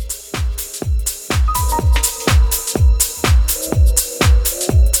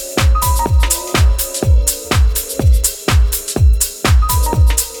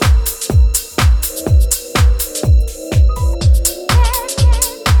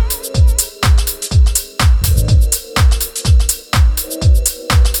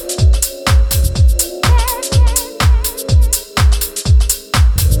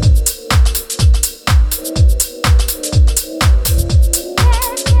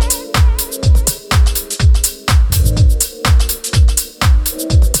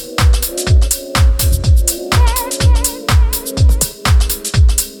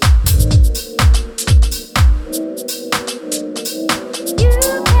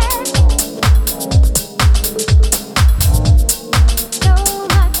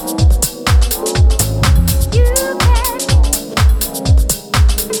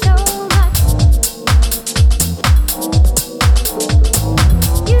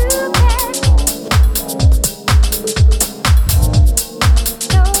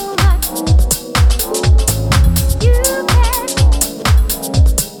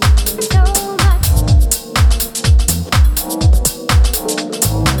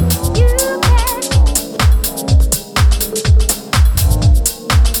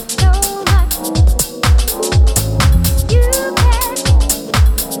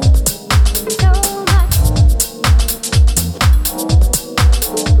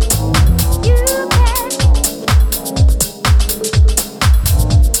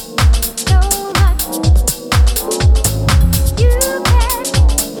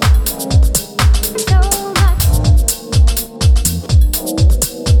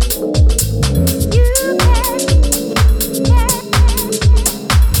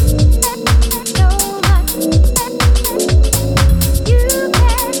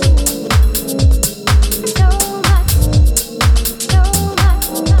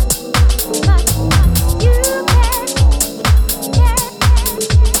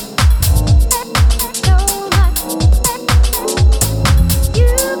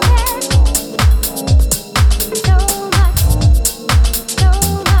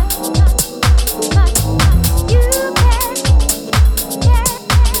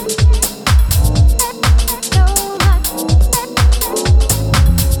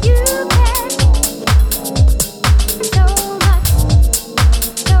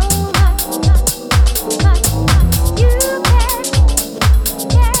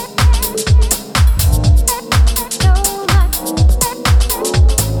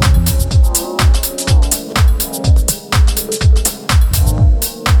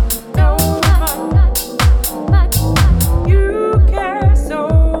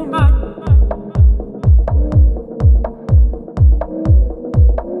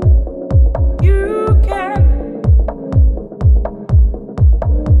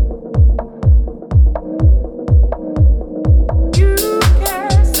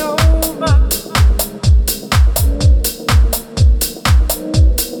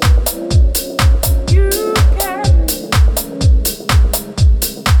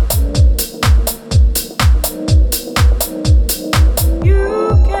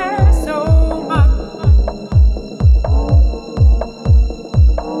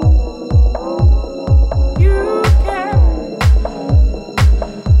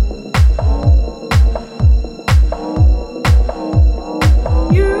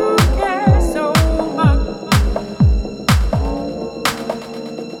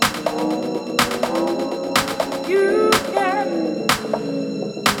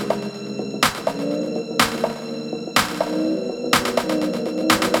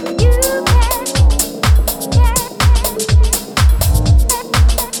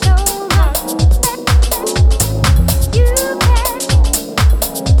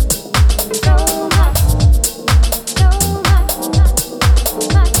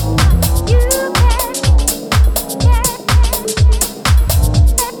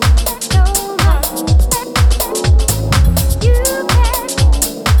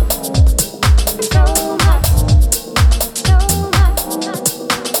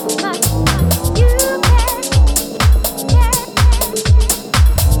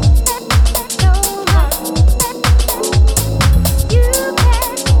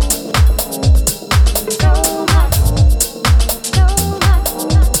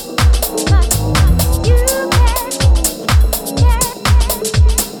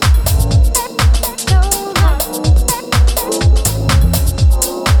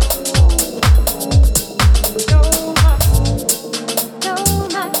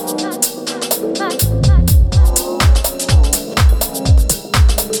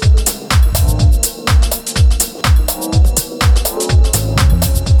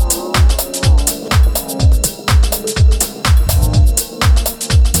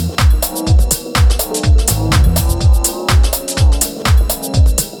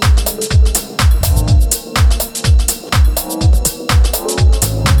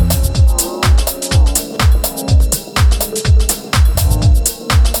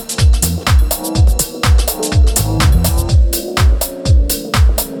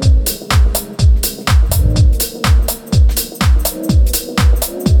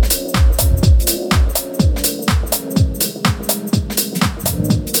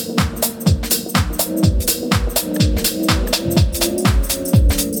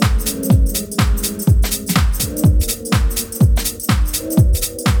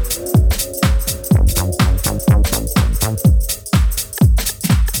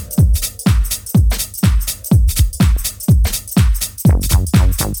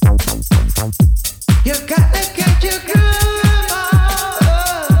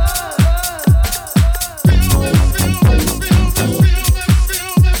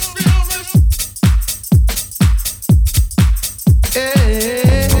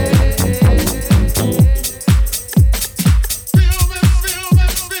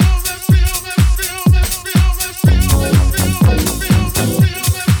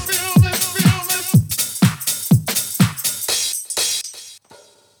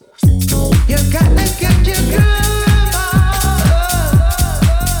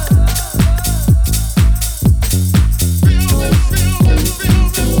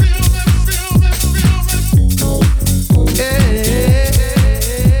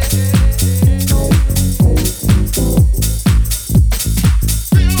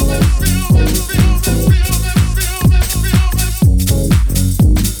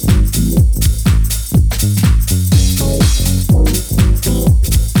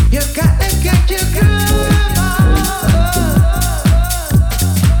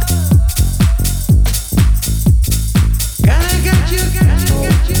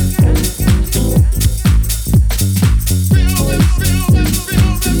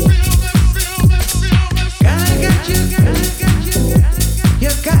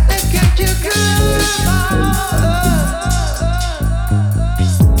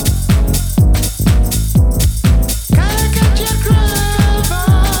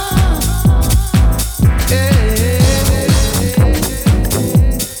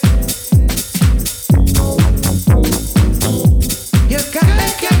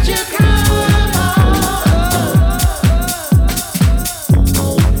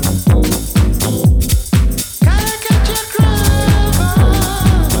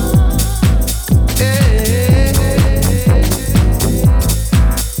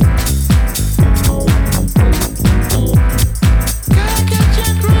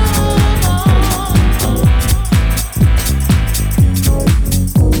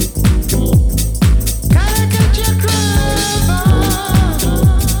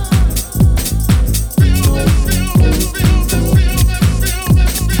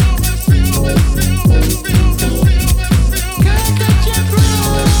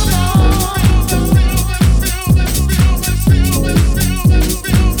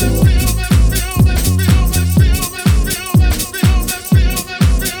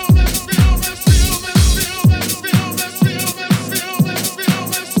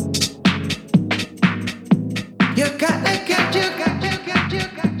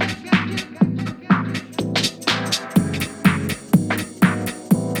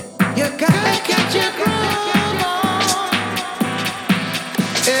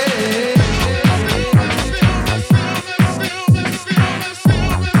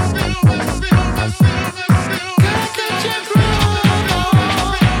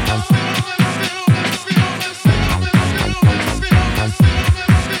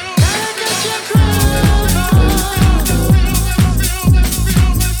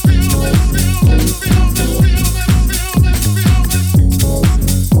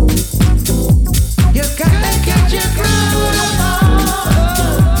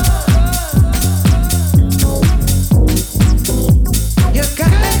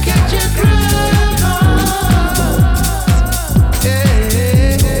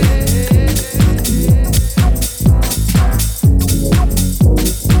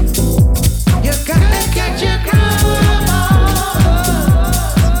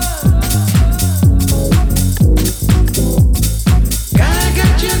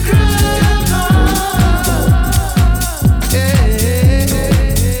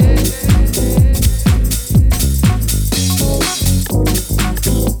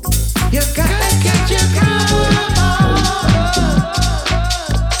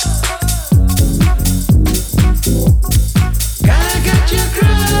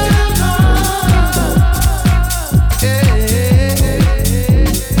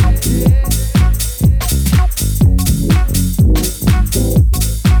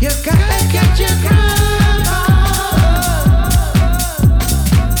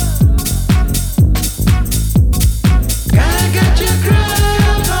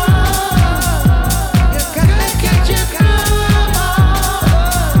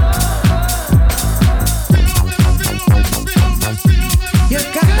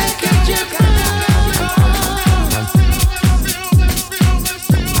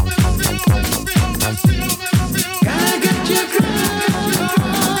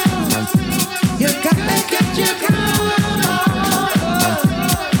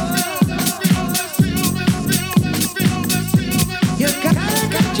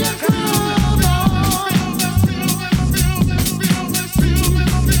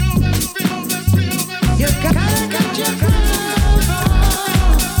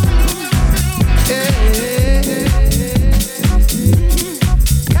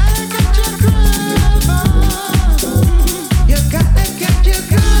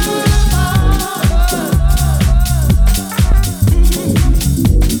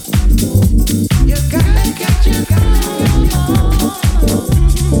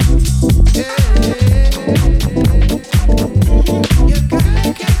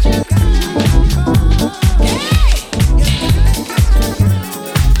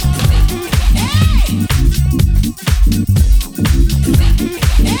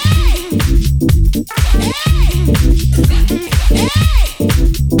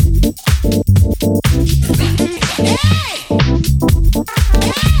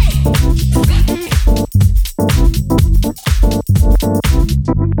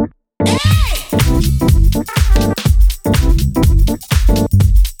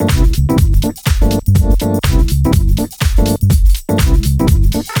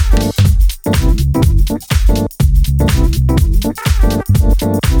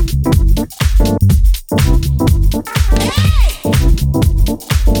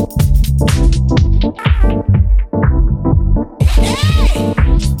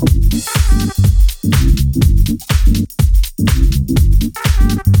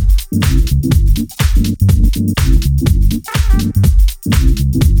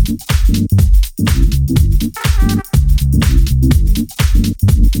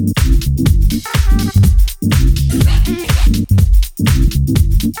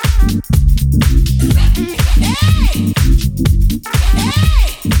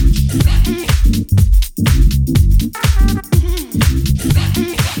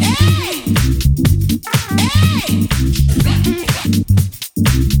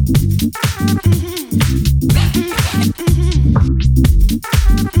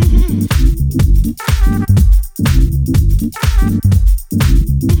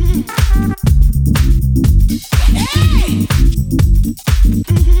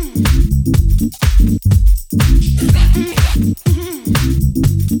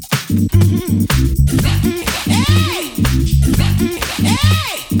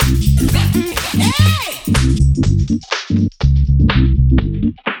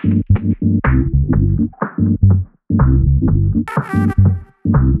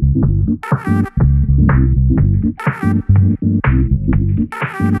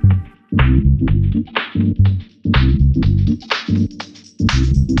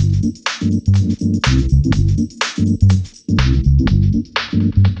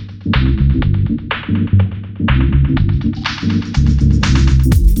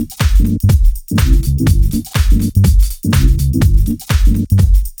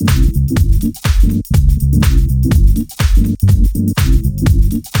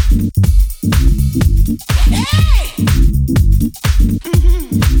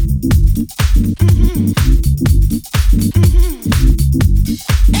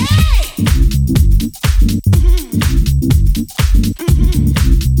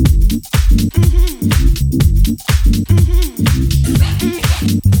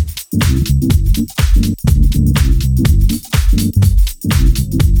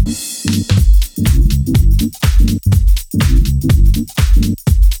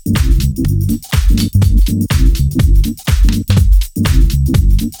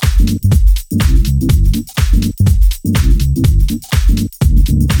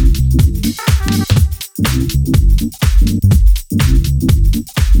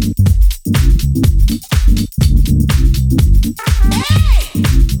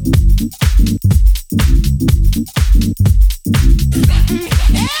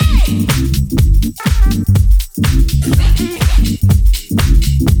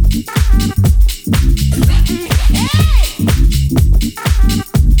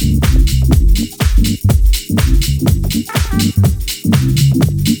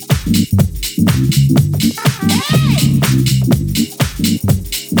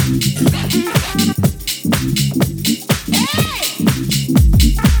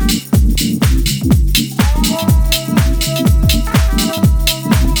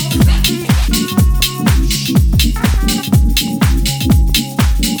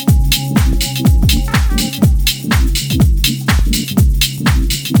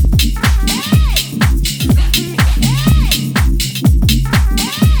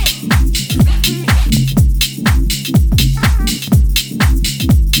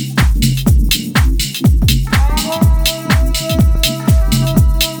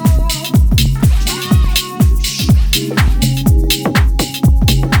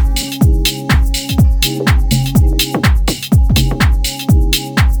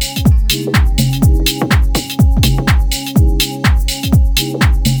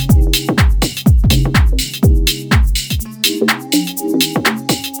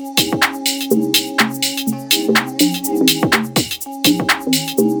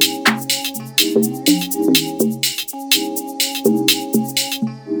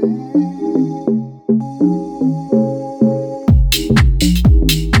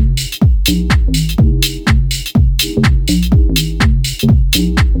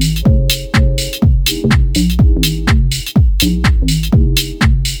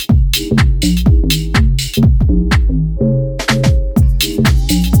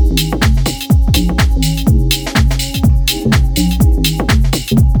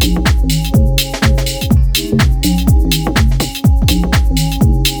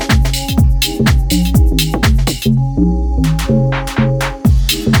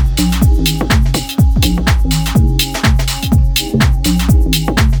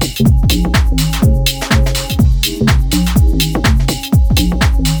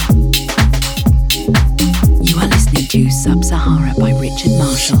 Sahara by Richard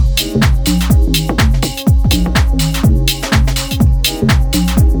Marshall.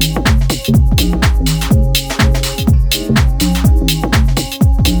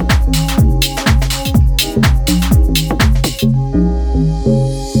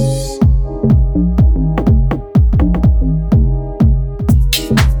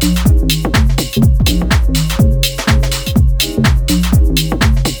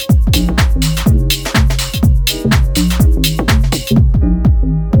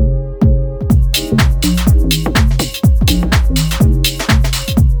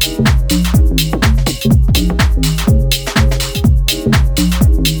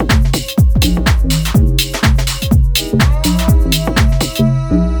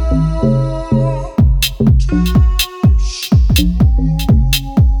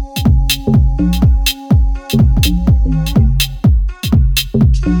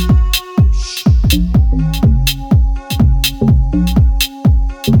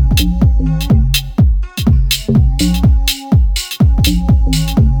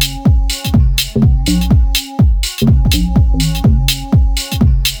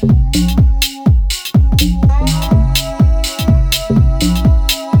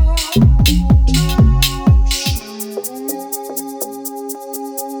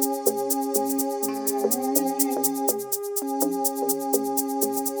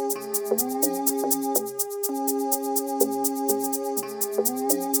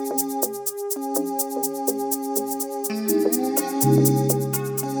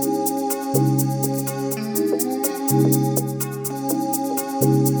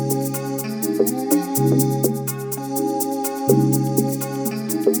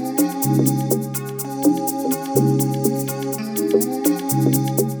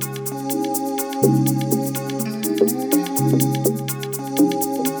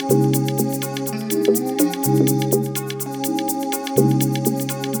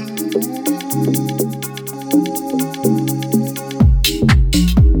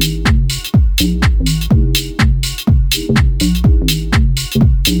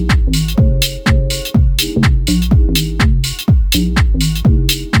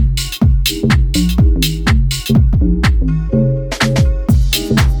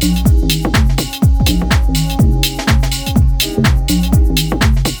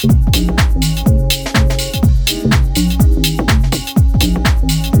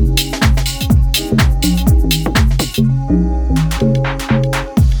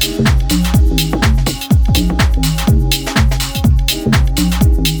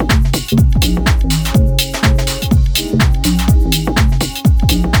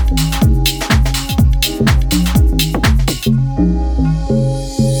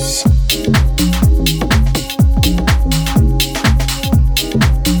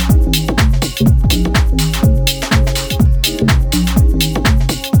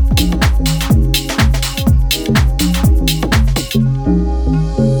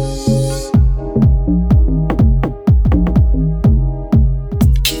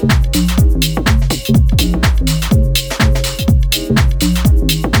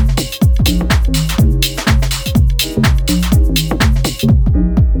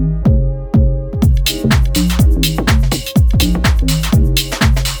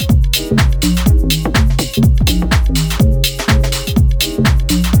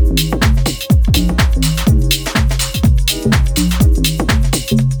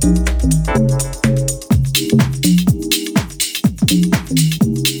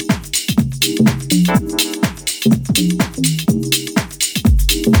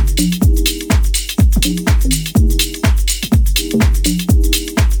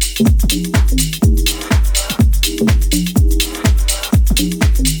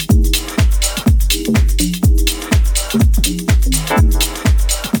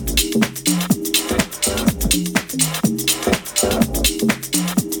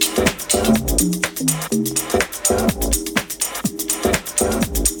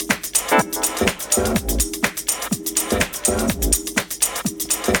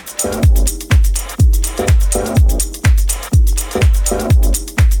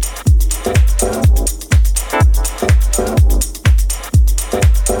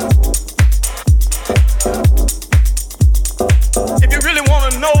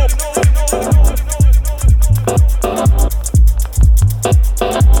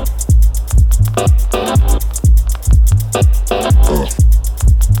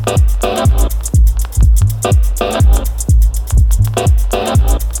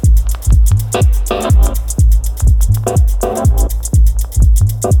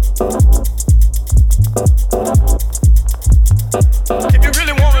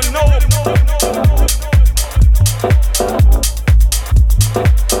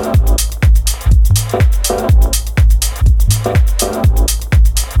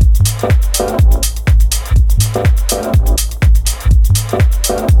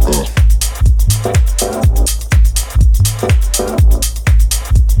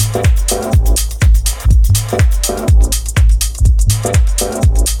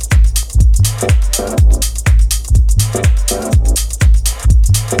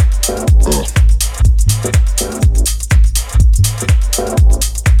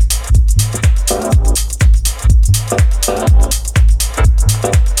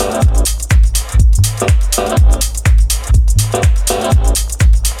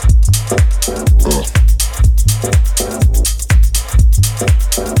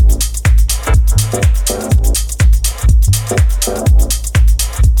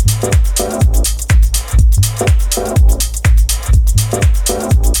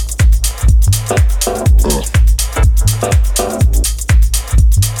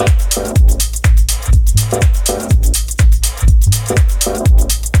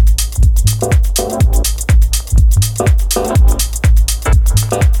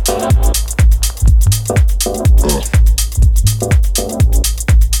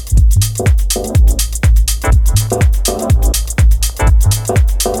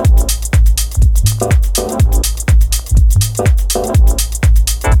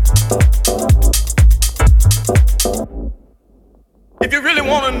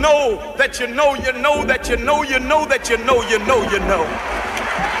 want to know that you know, you know that you know, you know that you know, you know, you know.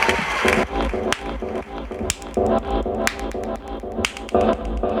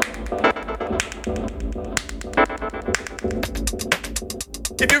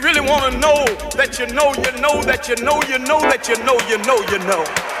 If you really want to know that you know, you know that you know, you know that you know, you know, you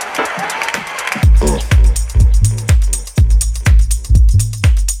know.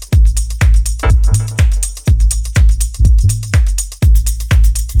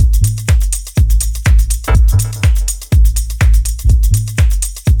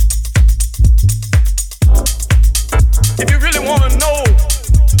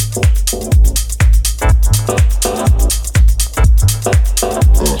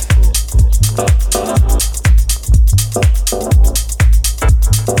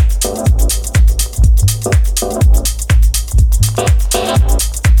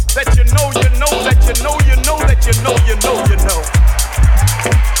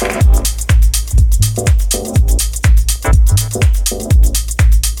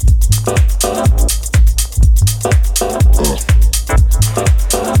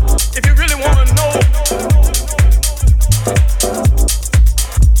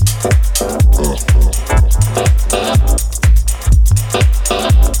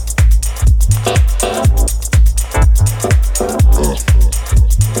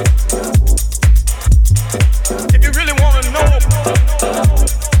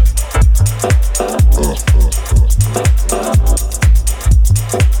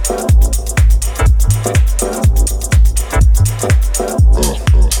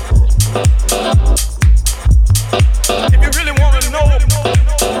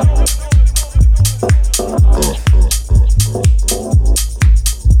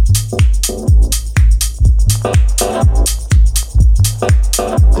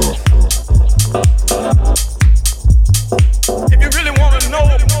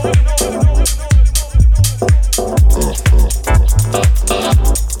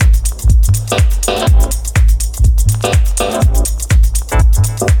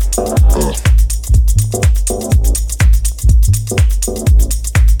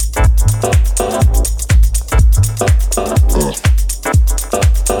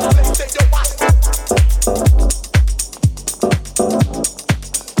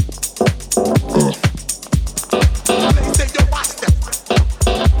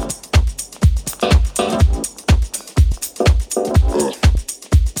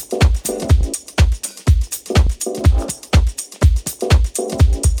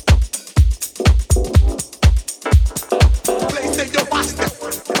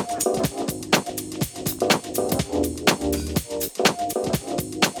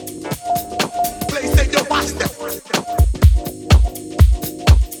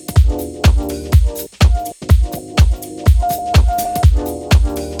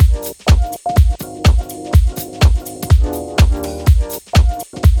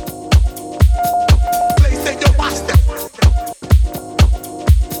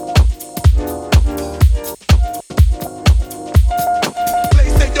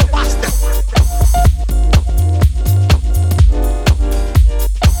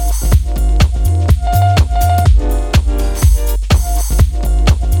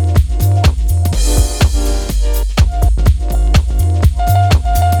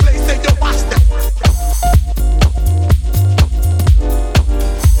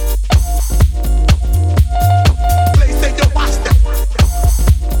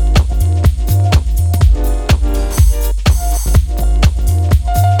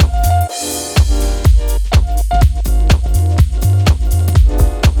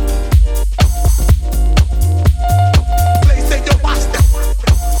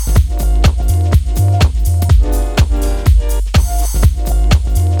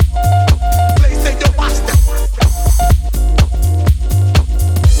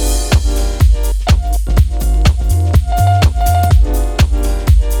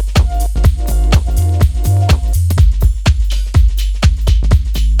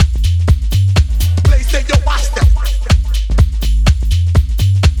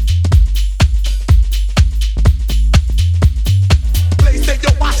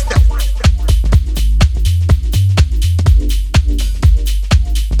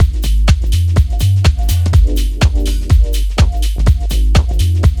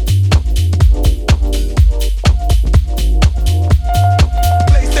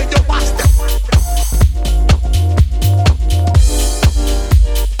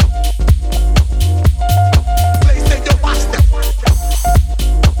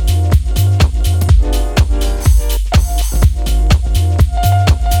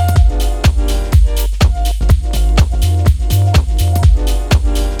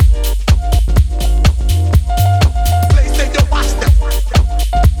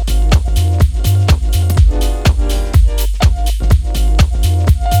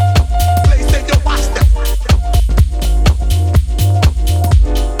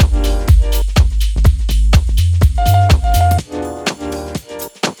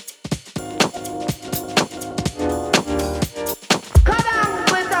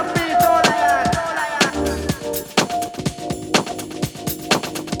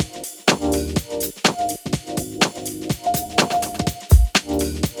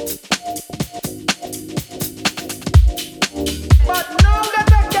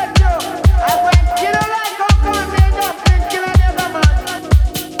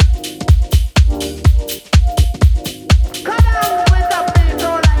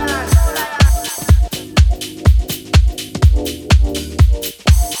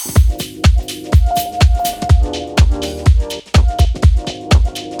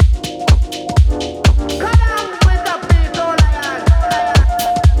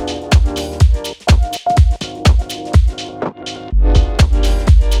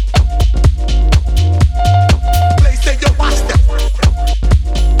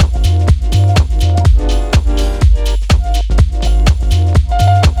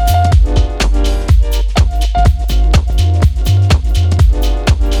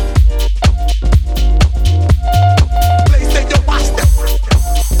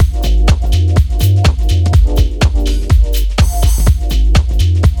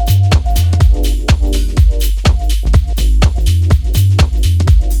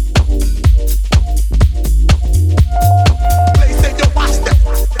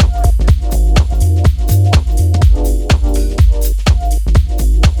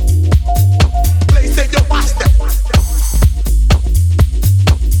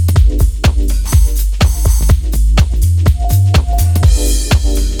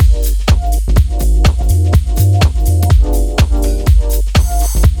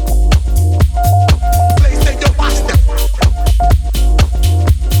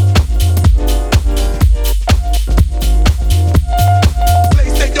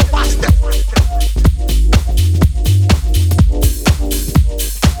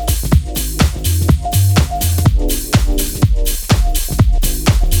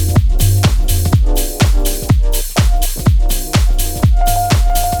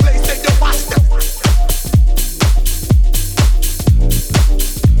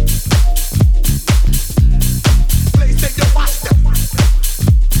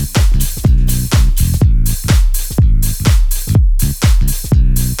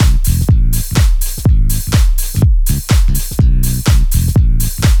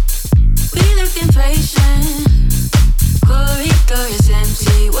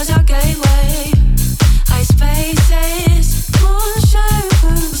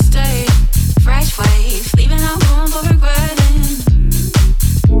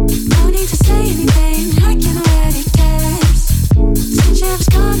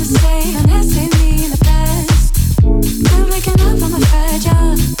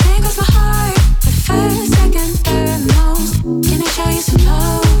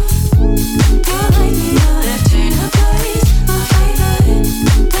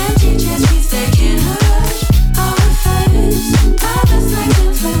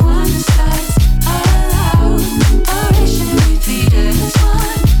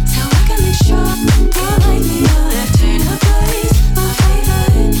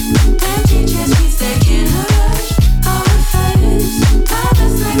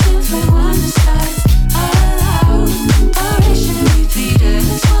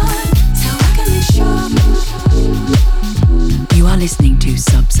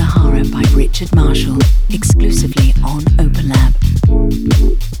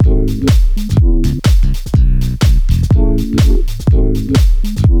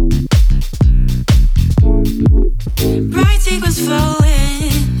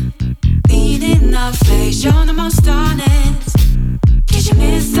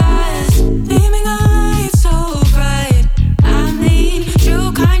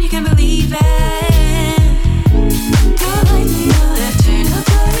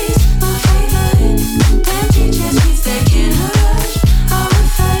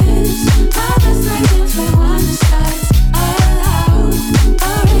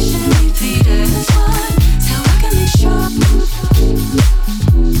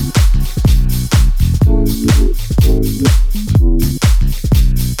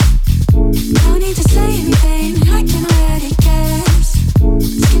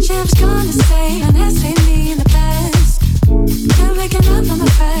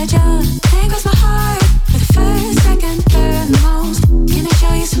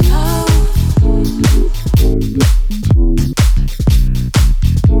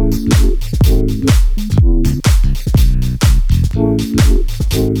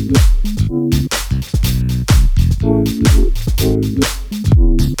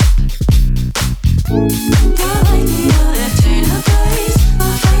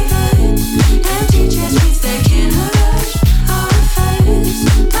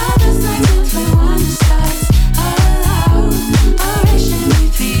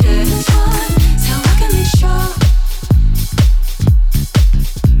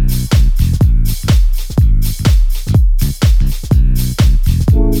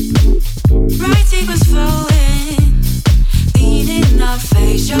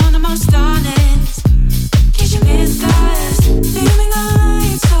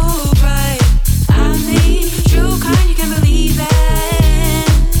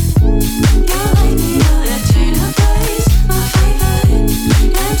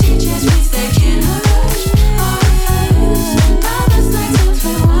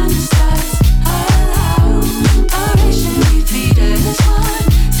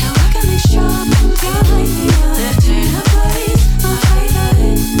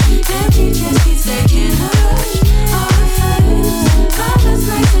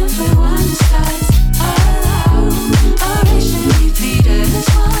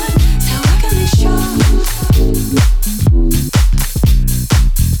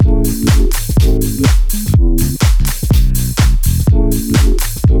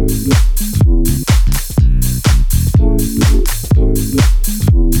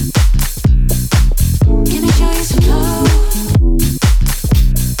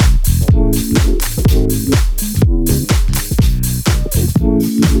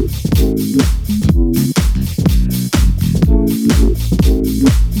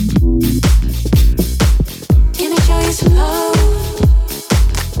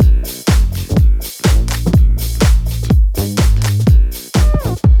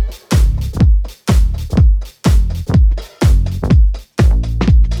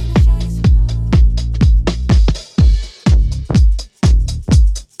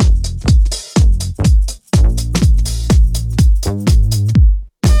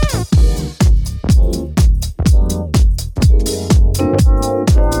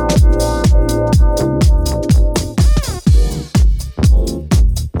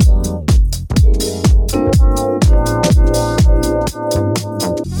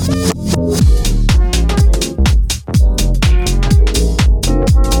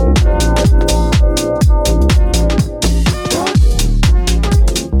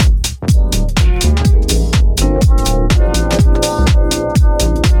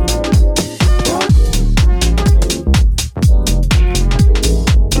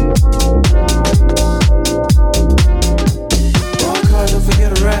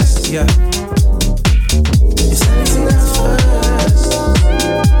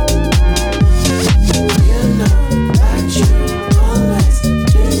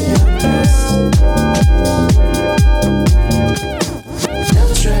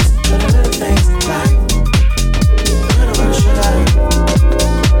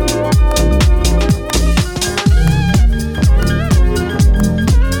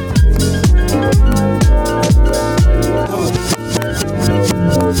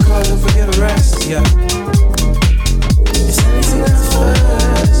 Cause I forget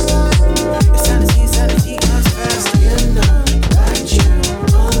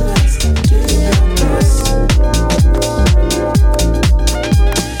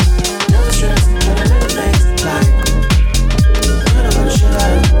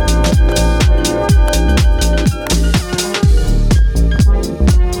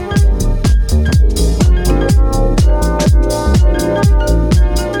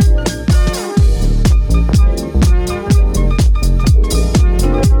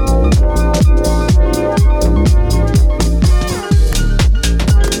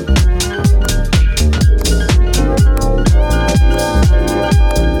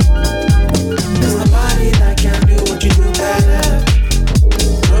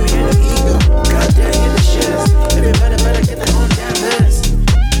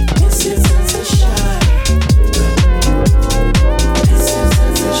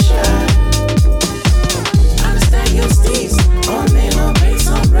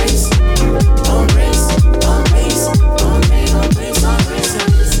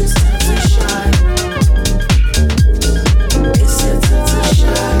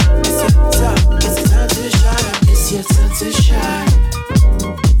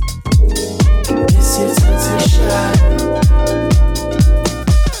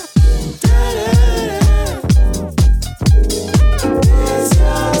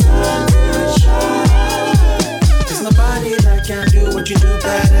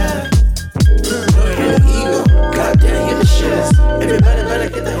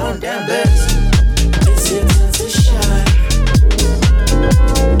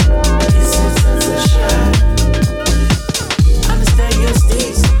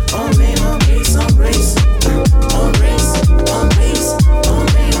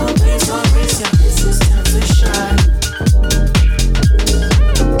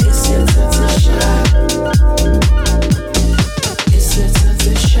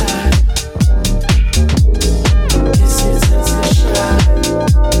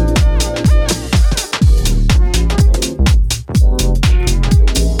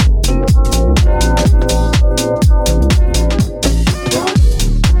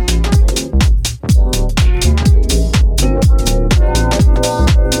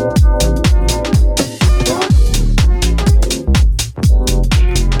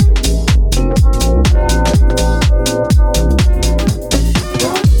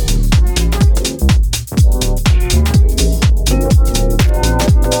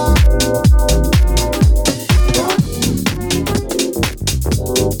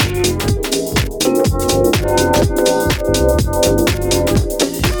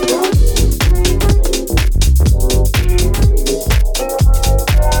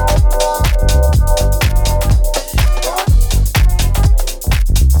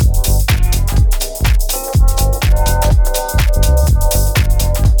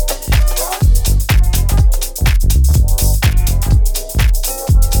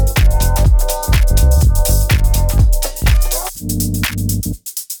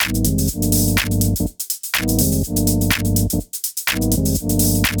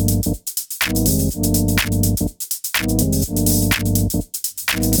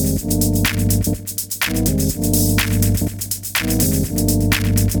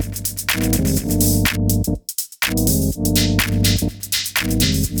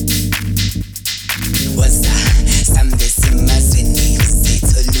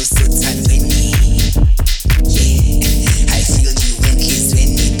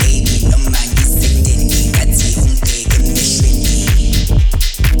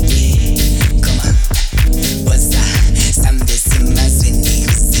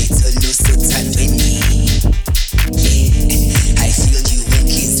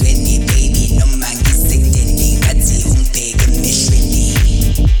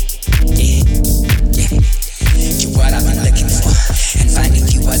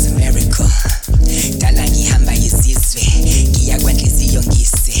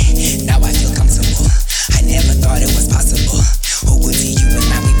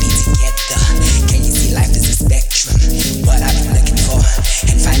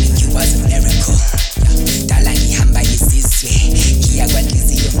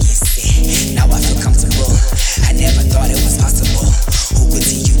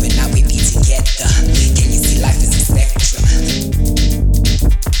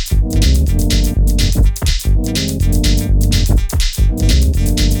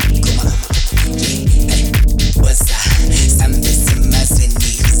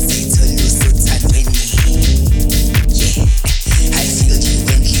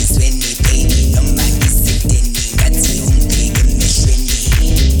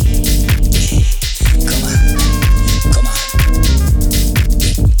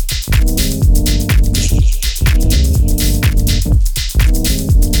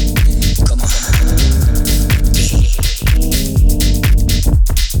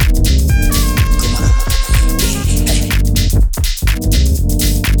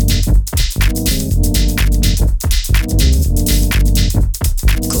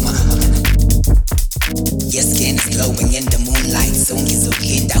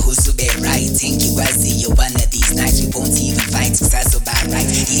you one of these nights. We won't even fight, cause that's so bad, right?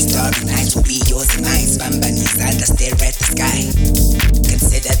 These starry nights will be yours and mine. Spambani's and I stare at the sky.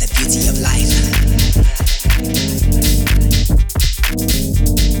 Consider the beauty of life.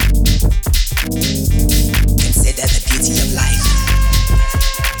 Consider the beauty of life.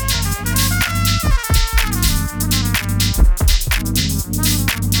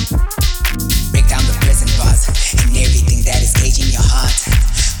 Break down the prison bars and everything that is caging your heart.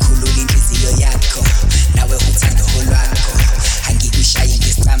 Khulula inhliziyo yakho, nawe uthando lwakho. Angikushayi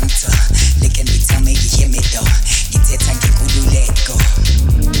ngesamtho, look at me, tell me you hear me though. Ngithetha ngenkululeko.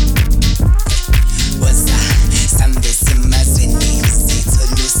 Woza sambesi emazweni, usitho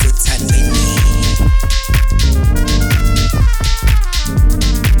lusuthandweni.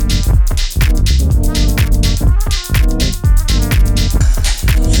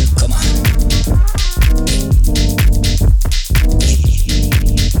 Come on.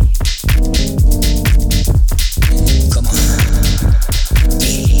 Come on.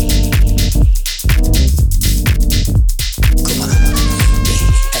 Come on.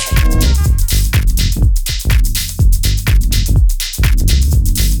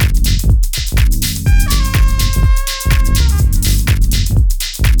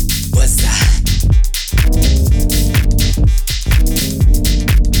 What's that?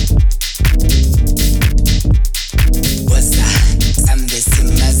 What's that? Sambesi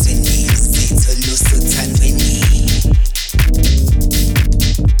emazweni, usitho lusuthandweni.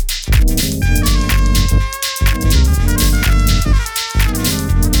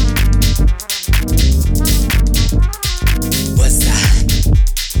 What's that?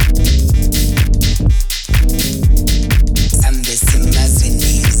 Sambesi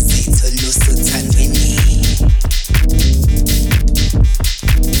emazweni, usitho lusuthandweni.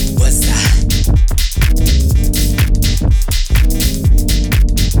 What's that?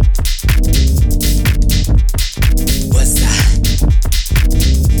 What's that?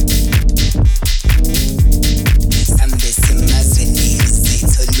 Sambesi emazweni,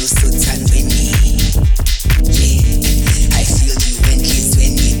 usitho lusuthandweni. Yeah, I feel you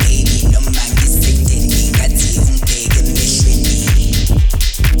enhlizweni, baby, noma ngisekudeni, ngathi ungibheke emehlweni.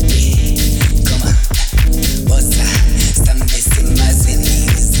 Yeah, come on. Woza sambesi emazweni,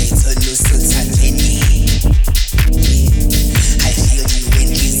 usitho lusuthandweni. Yeah, I feel you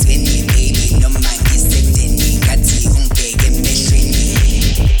enhlizweni, baby, noma ngisekudeni, ngathi ungibheke emehlweni.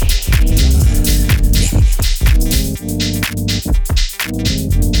 Come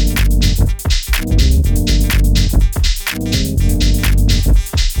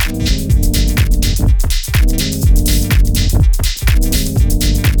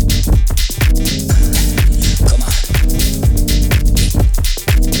on. Come on.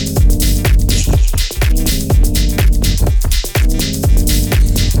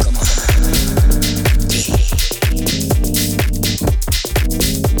 Come on.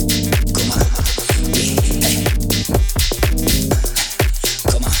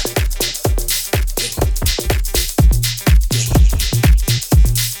 Come on. Come on. Come on.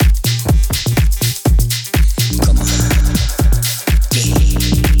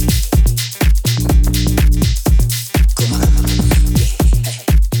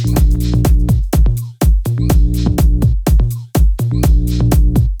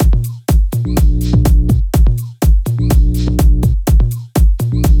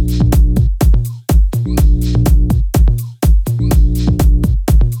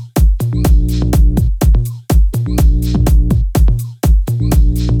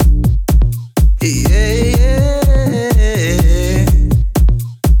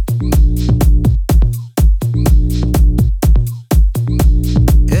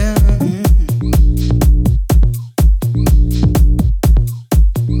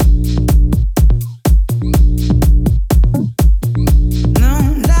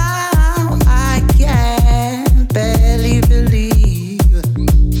 Now I can barely believe.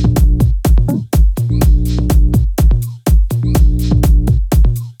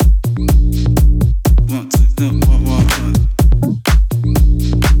 One, two, one, one, one.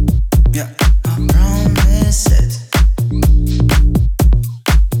 Yeah, I promise it.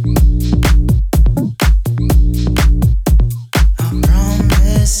 I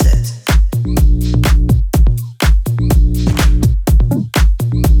promise it.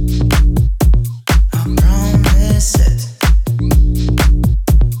 I promise it.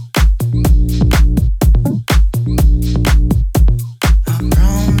 I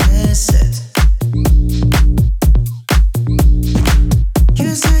promise it.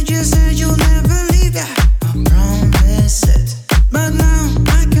 You said you'll never leave, yeah. I promise it. But now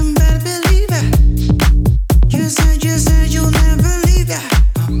I can better believe it. You said you'll never leave, yeah.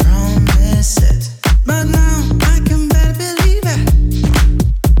 I promise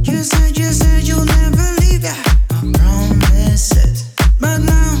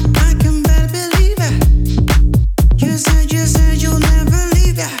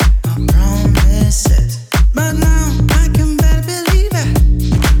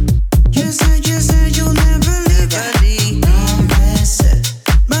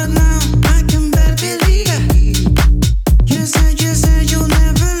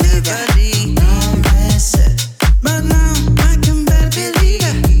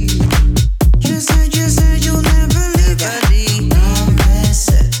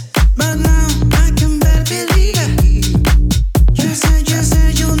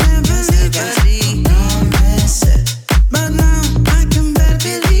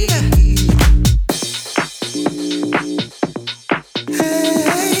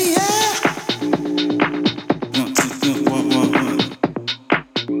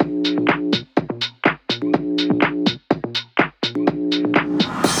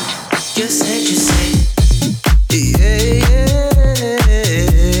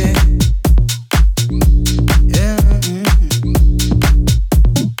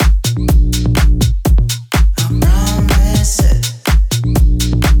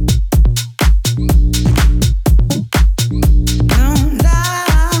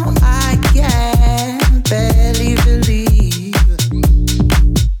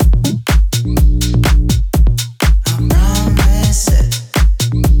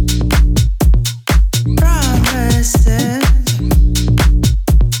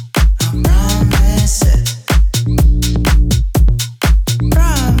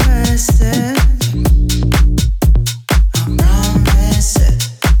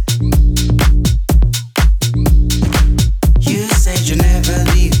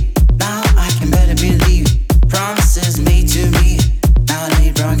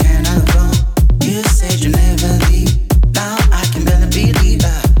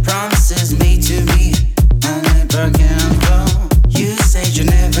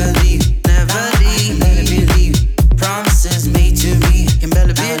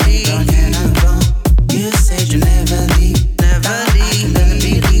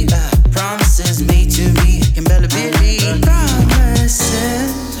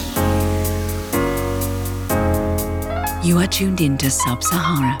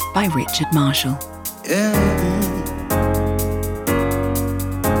Sub-Sahara by Richard Marshall.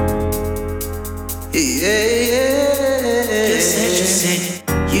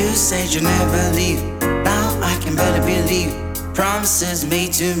 You said you'd never leave. Now I can better believe. Promises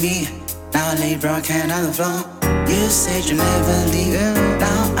made to me. Now lay broken on the floor. You said you'd never leave.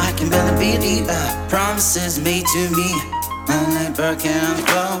 Now I can better believe. Promises made to me. Now lay broken on the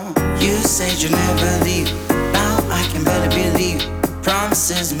floor. You said you'd never leave. Now I can better believe.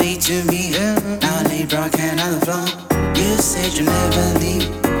 Promises made to me. Now lay broken on the floor. You said you'd never leave.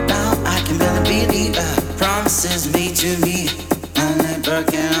 Now I can better believe. Promises made to me. Now lay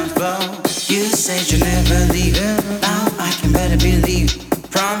broken on the floor. You said you'd never leave. Now I can better believe.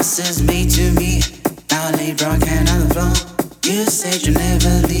 Promises made to me. Now lay broken on the floor. You said you'd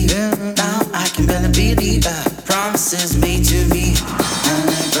never leave. Now I can better believe. Promises made to me. Now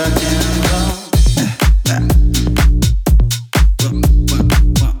lay broken on the floor.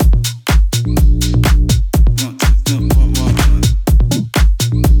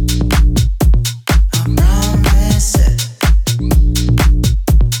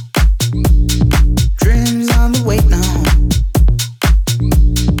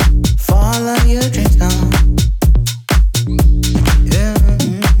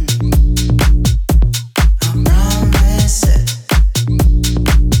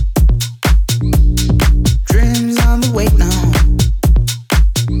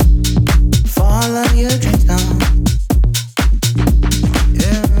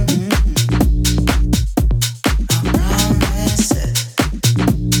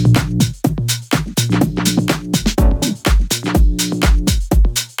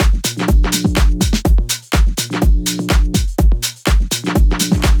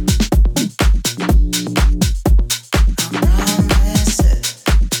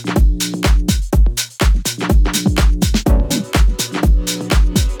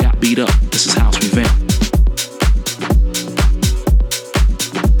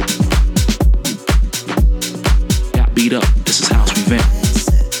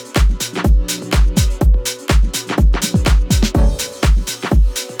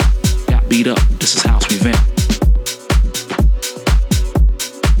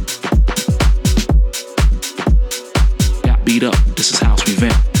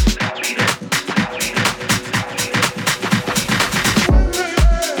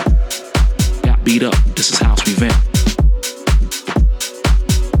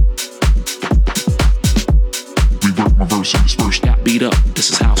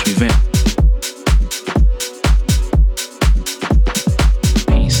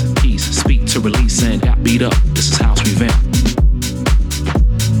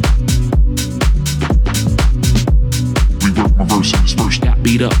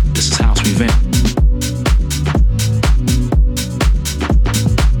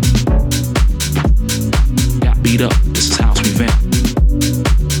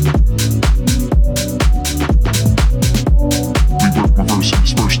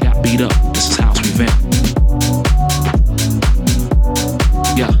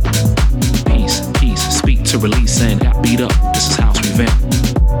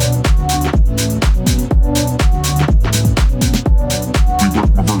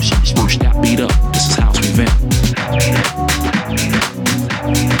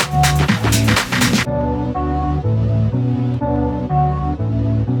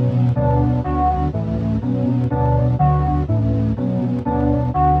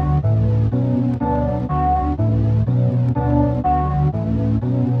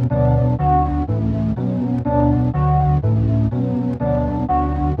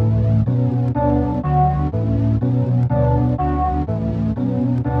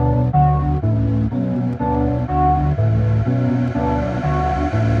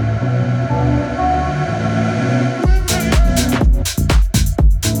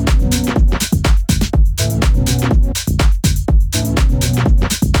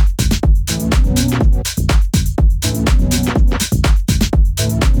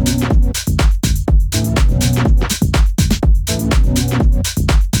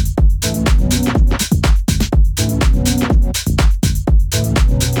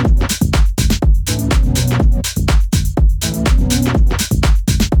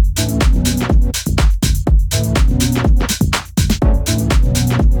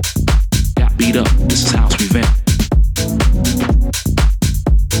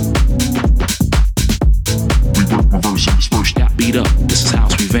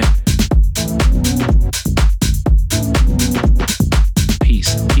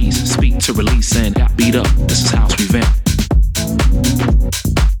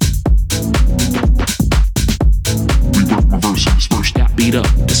 beat up,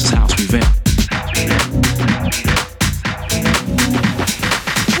 this is house revamp.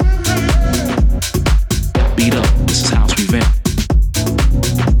 Beat up, this is house revamp.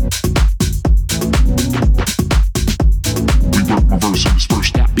 Rework my verse in this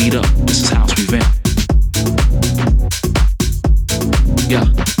first that beat up, this is house revamp. Yeah,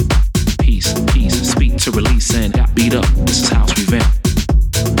 peace, speak to release and that beat up, this is house revamp.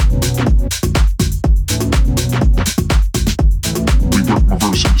 Rework my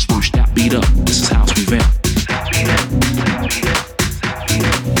verse in this first that beat up, this is house revamp.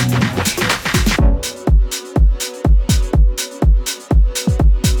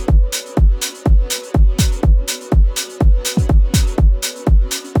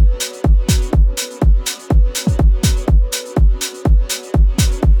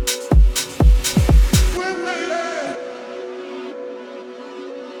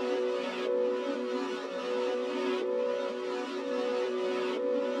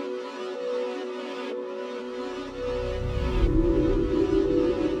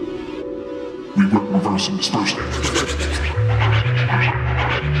 Rework my verse in this first.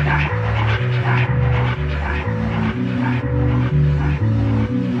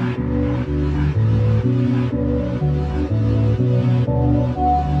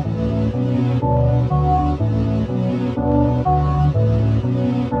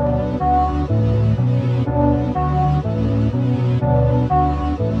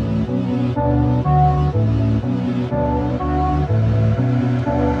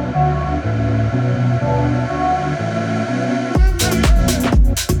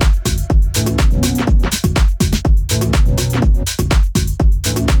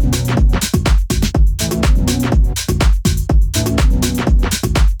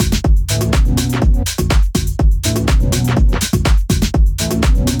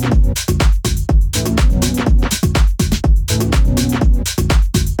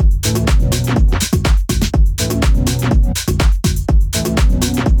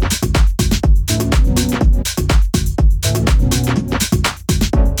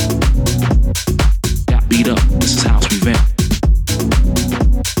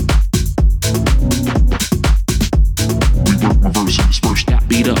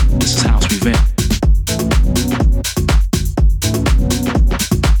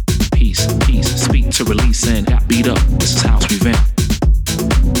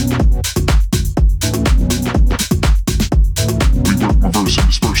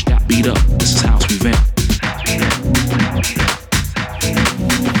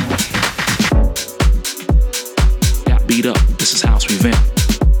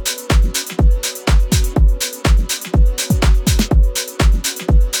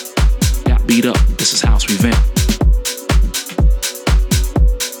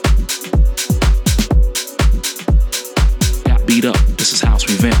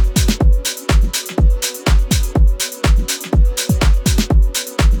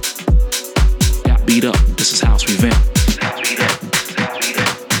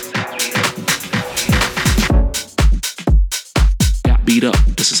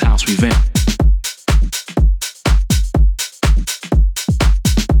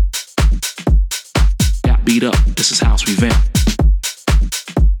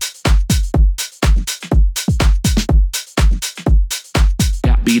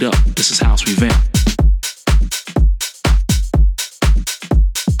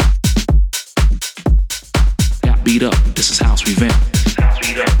 Beat up, this is house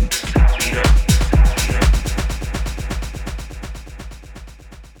revamp.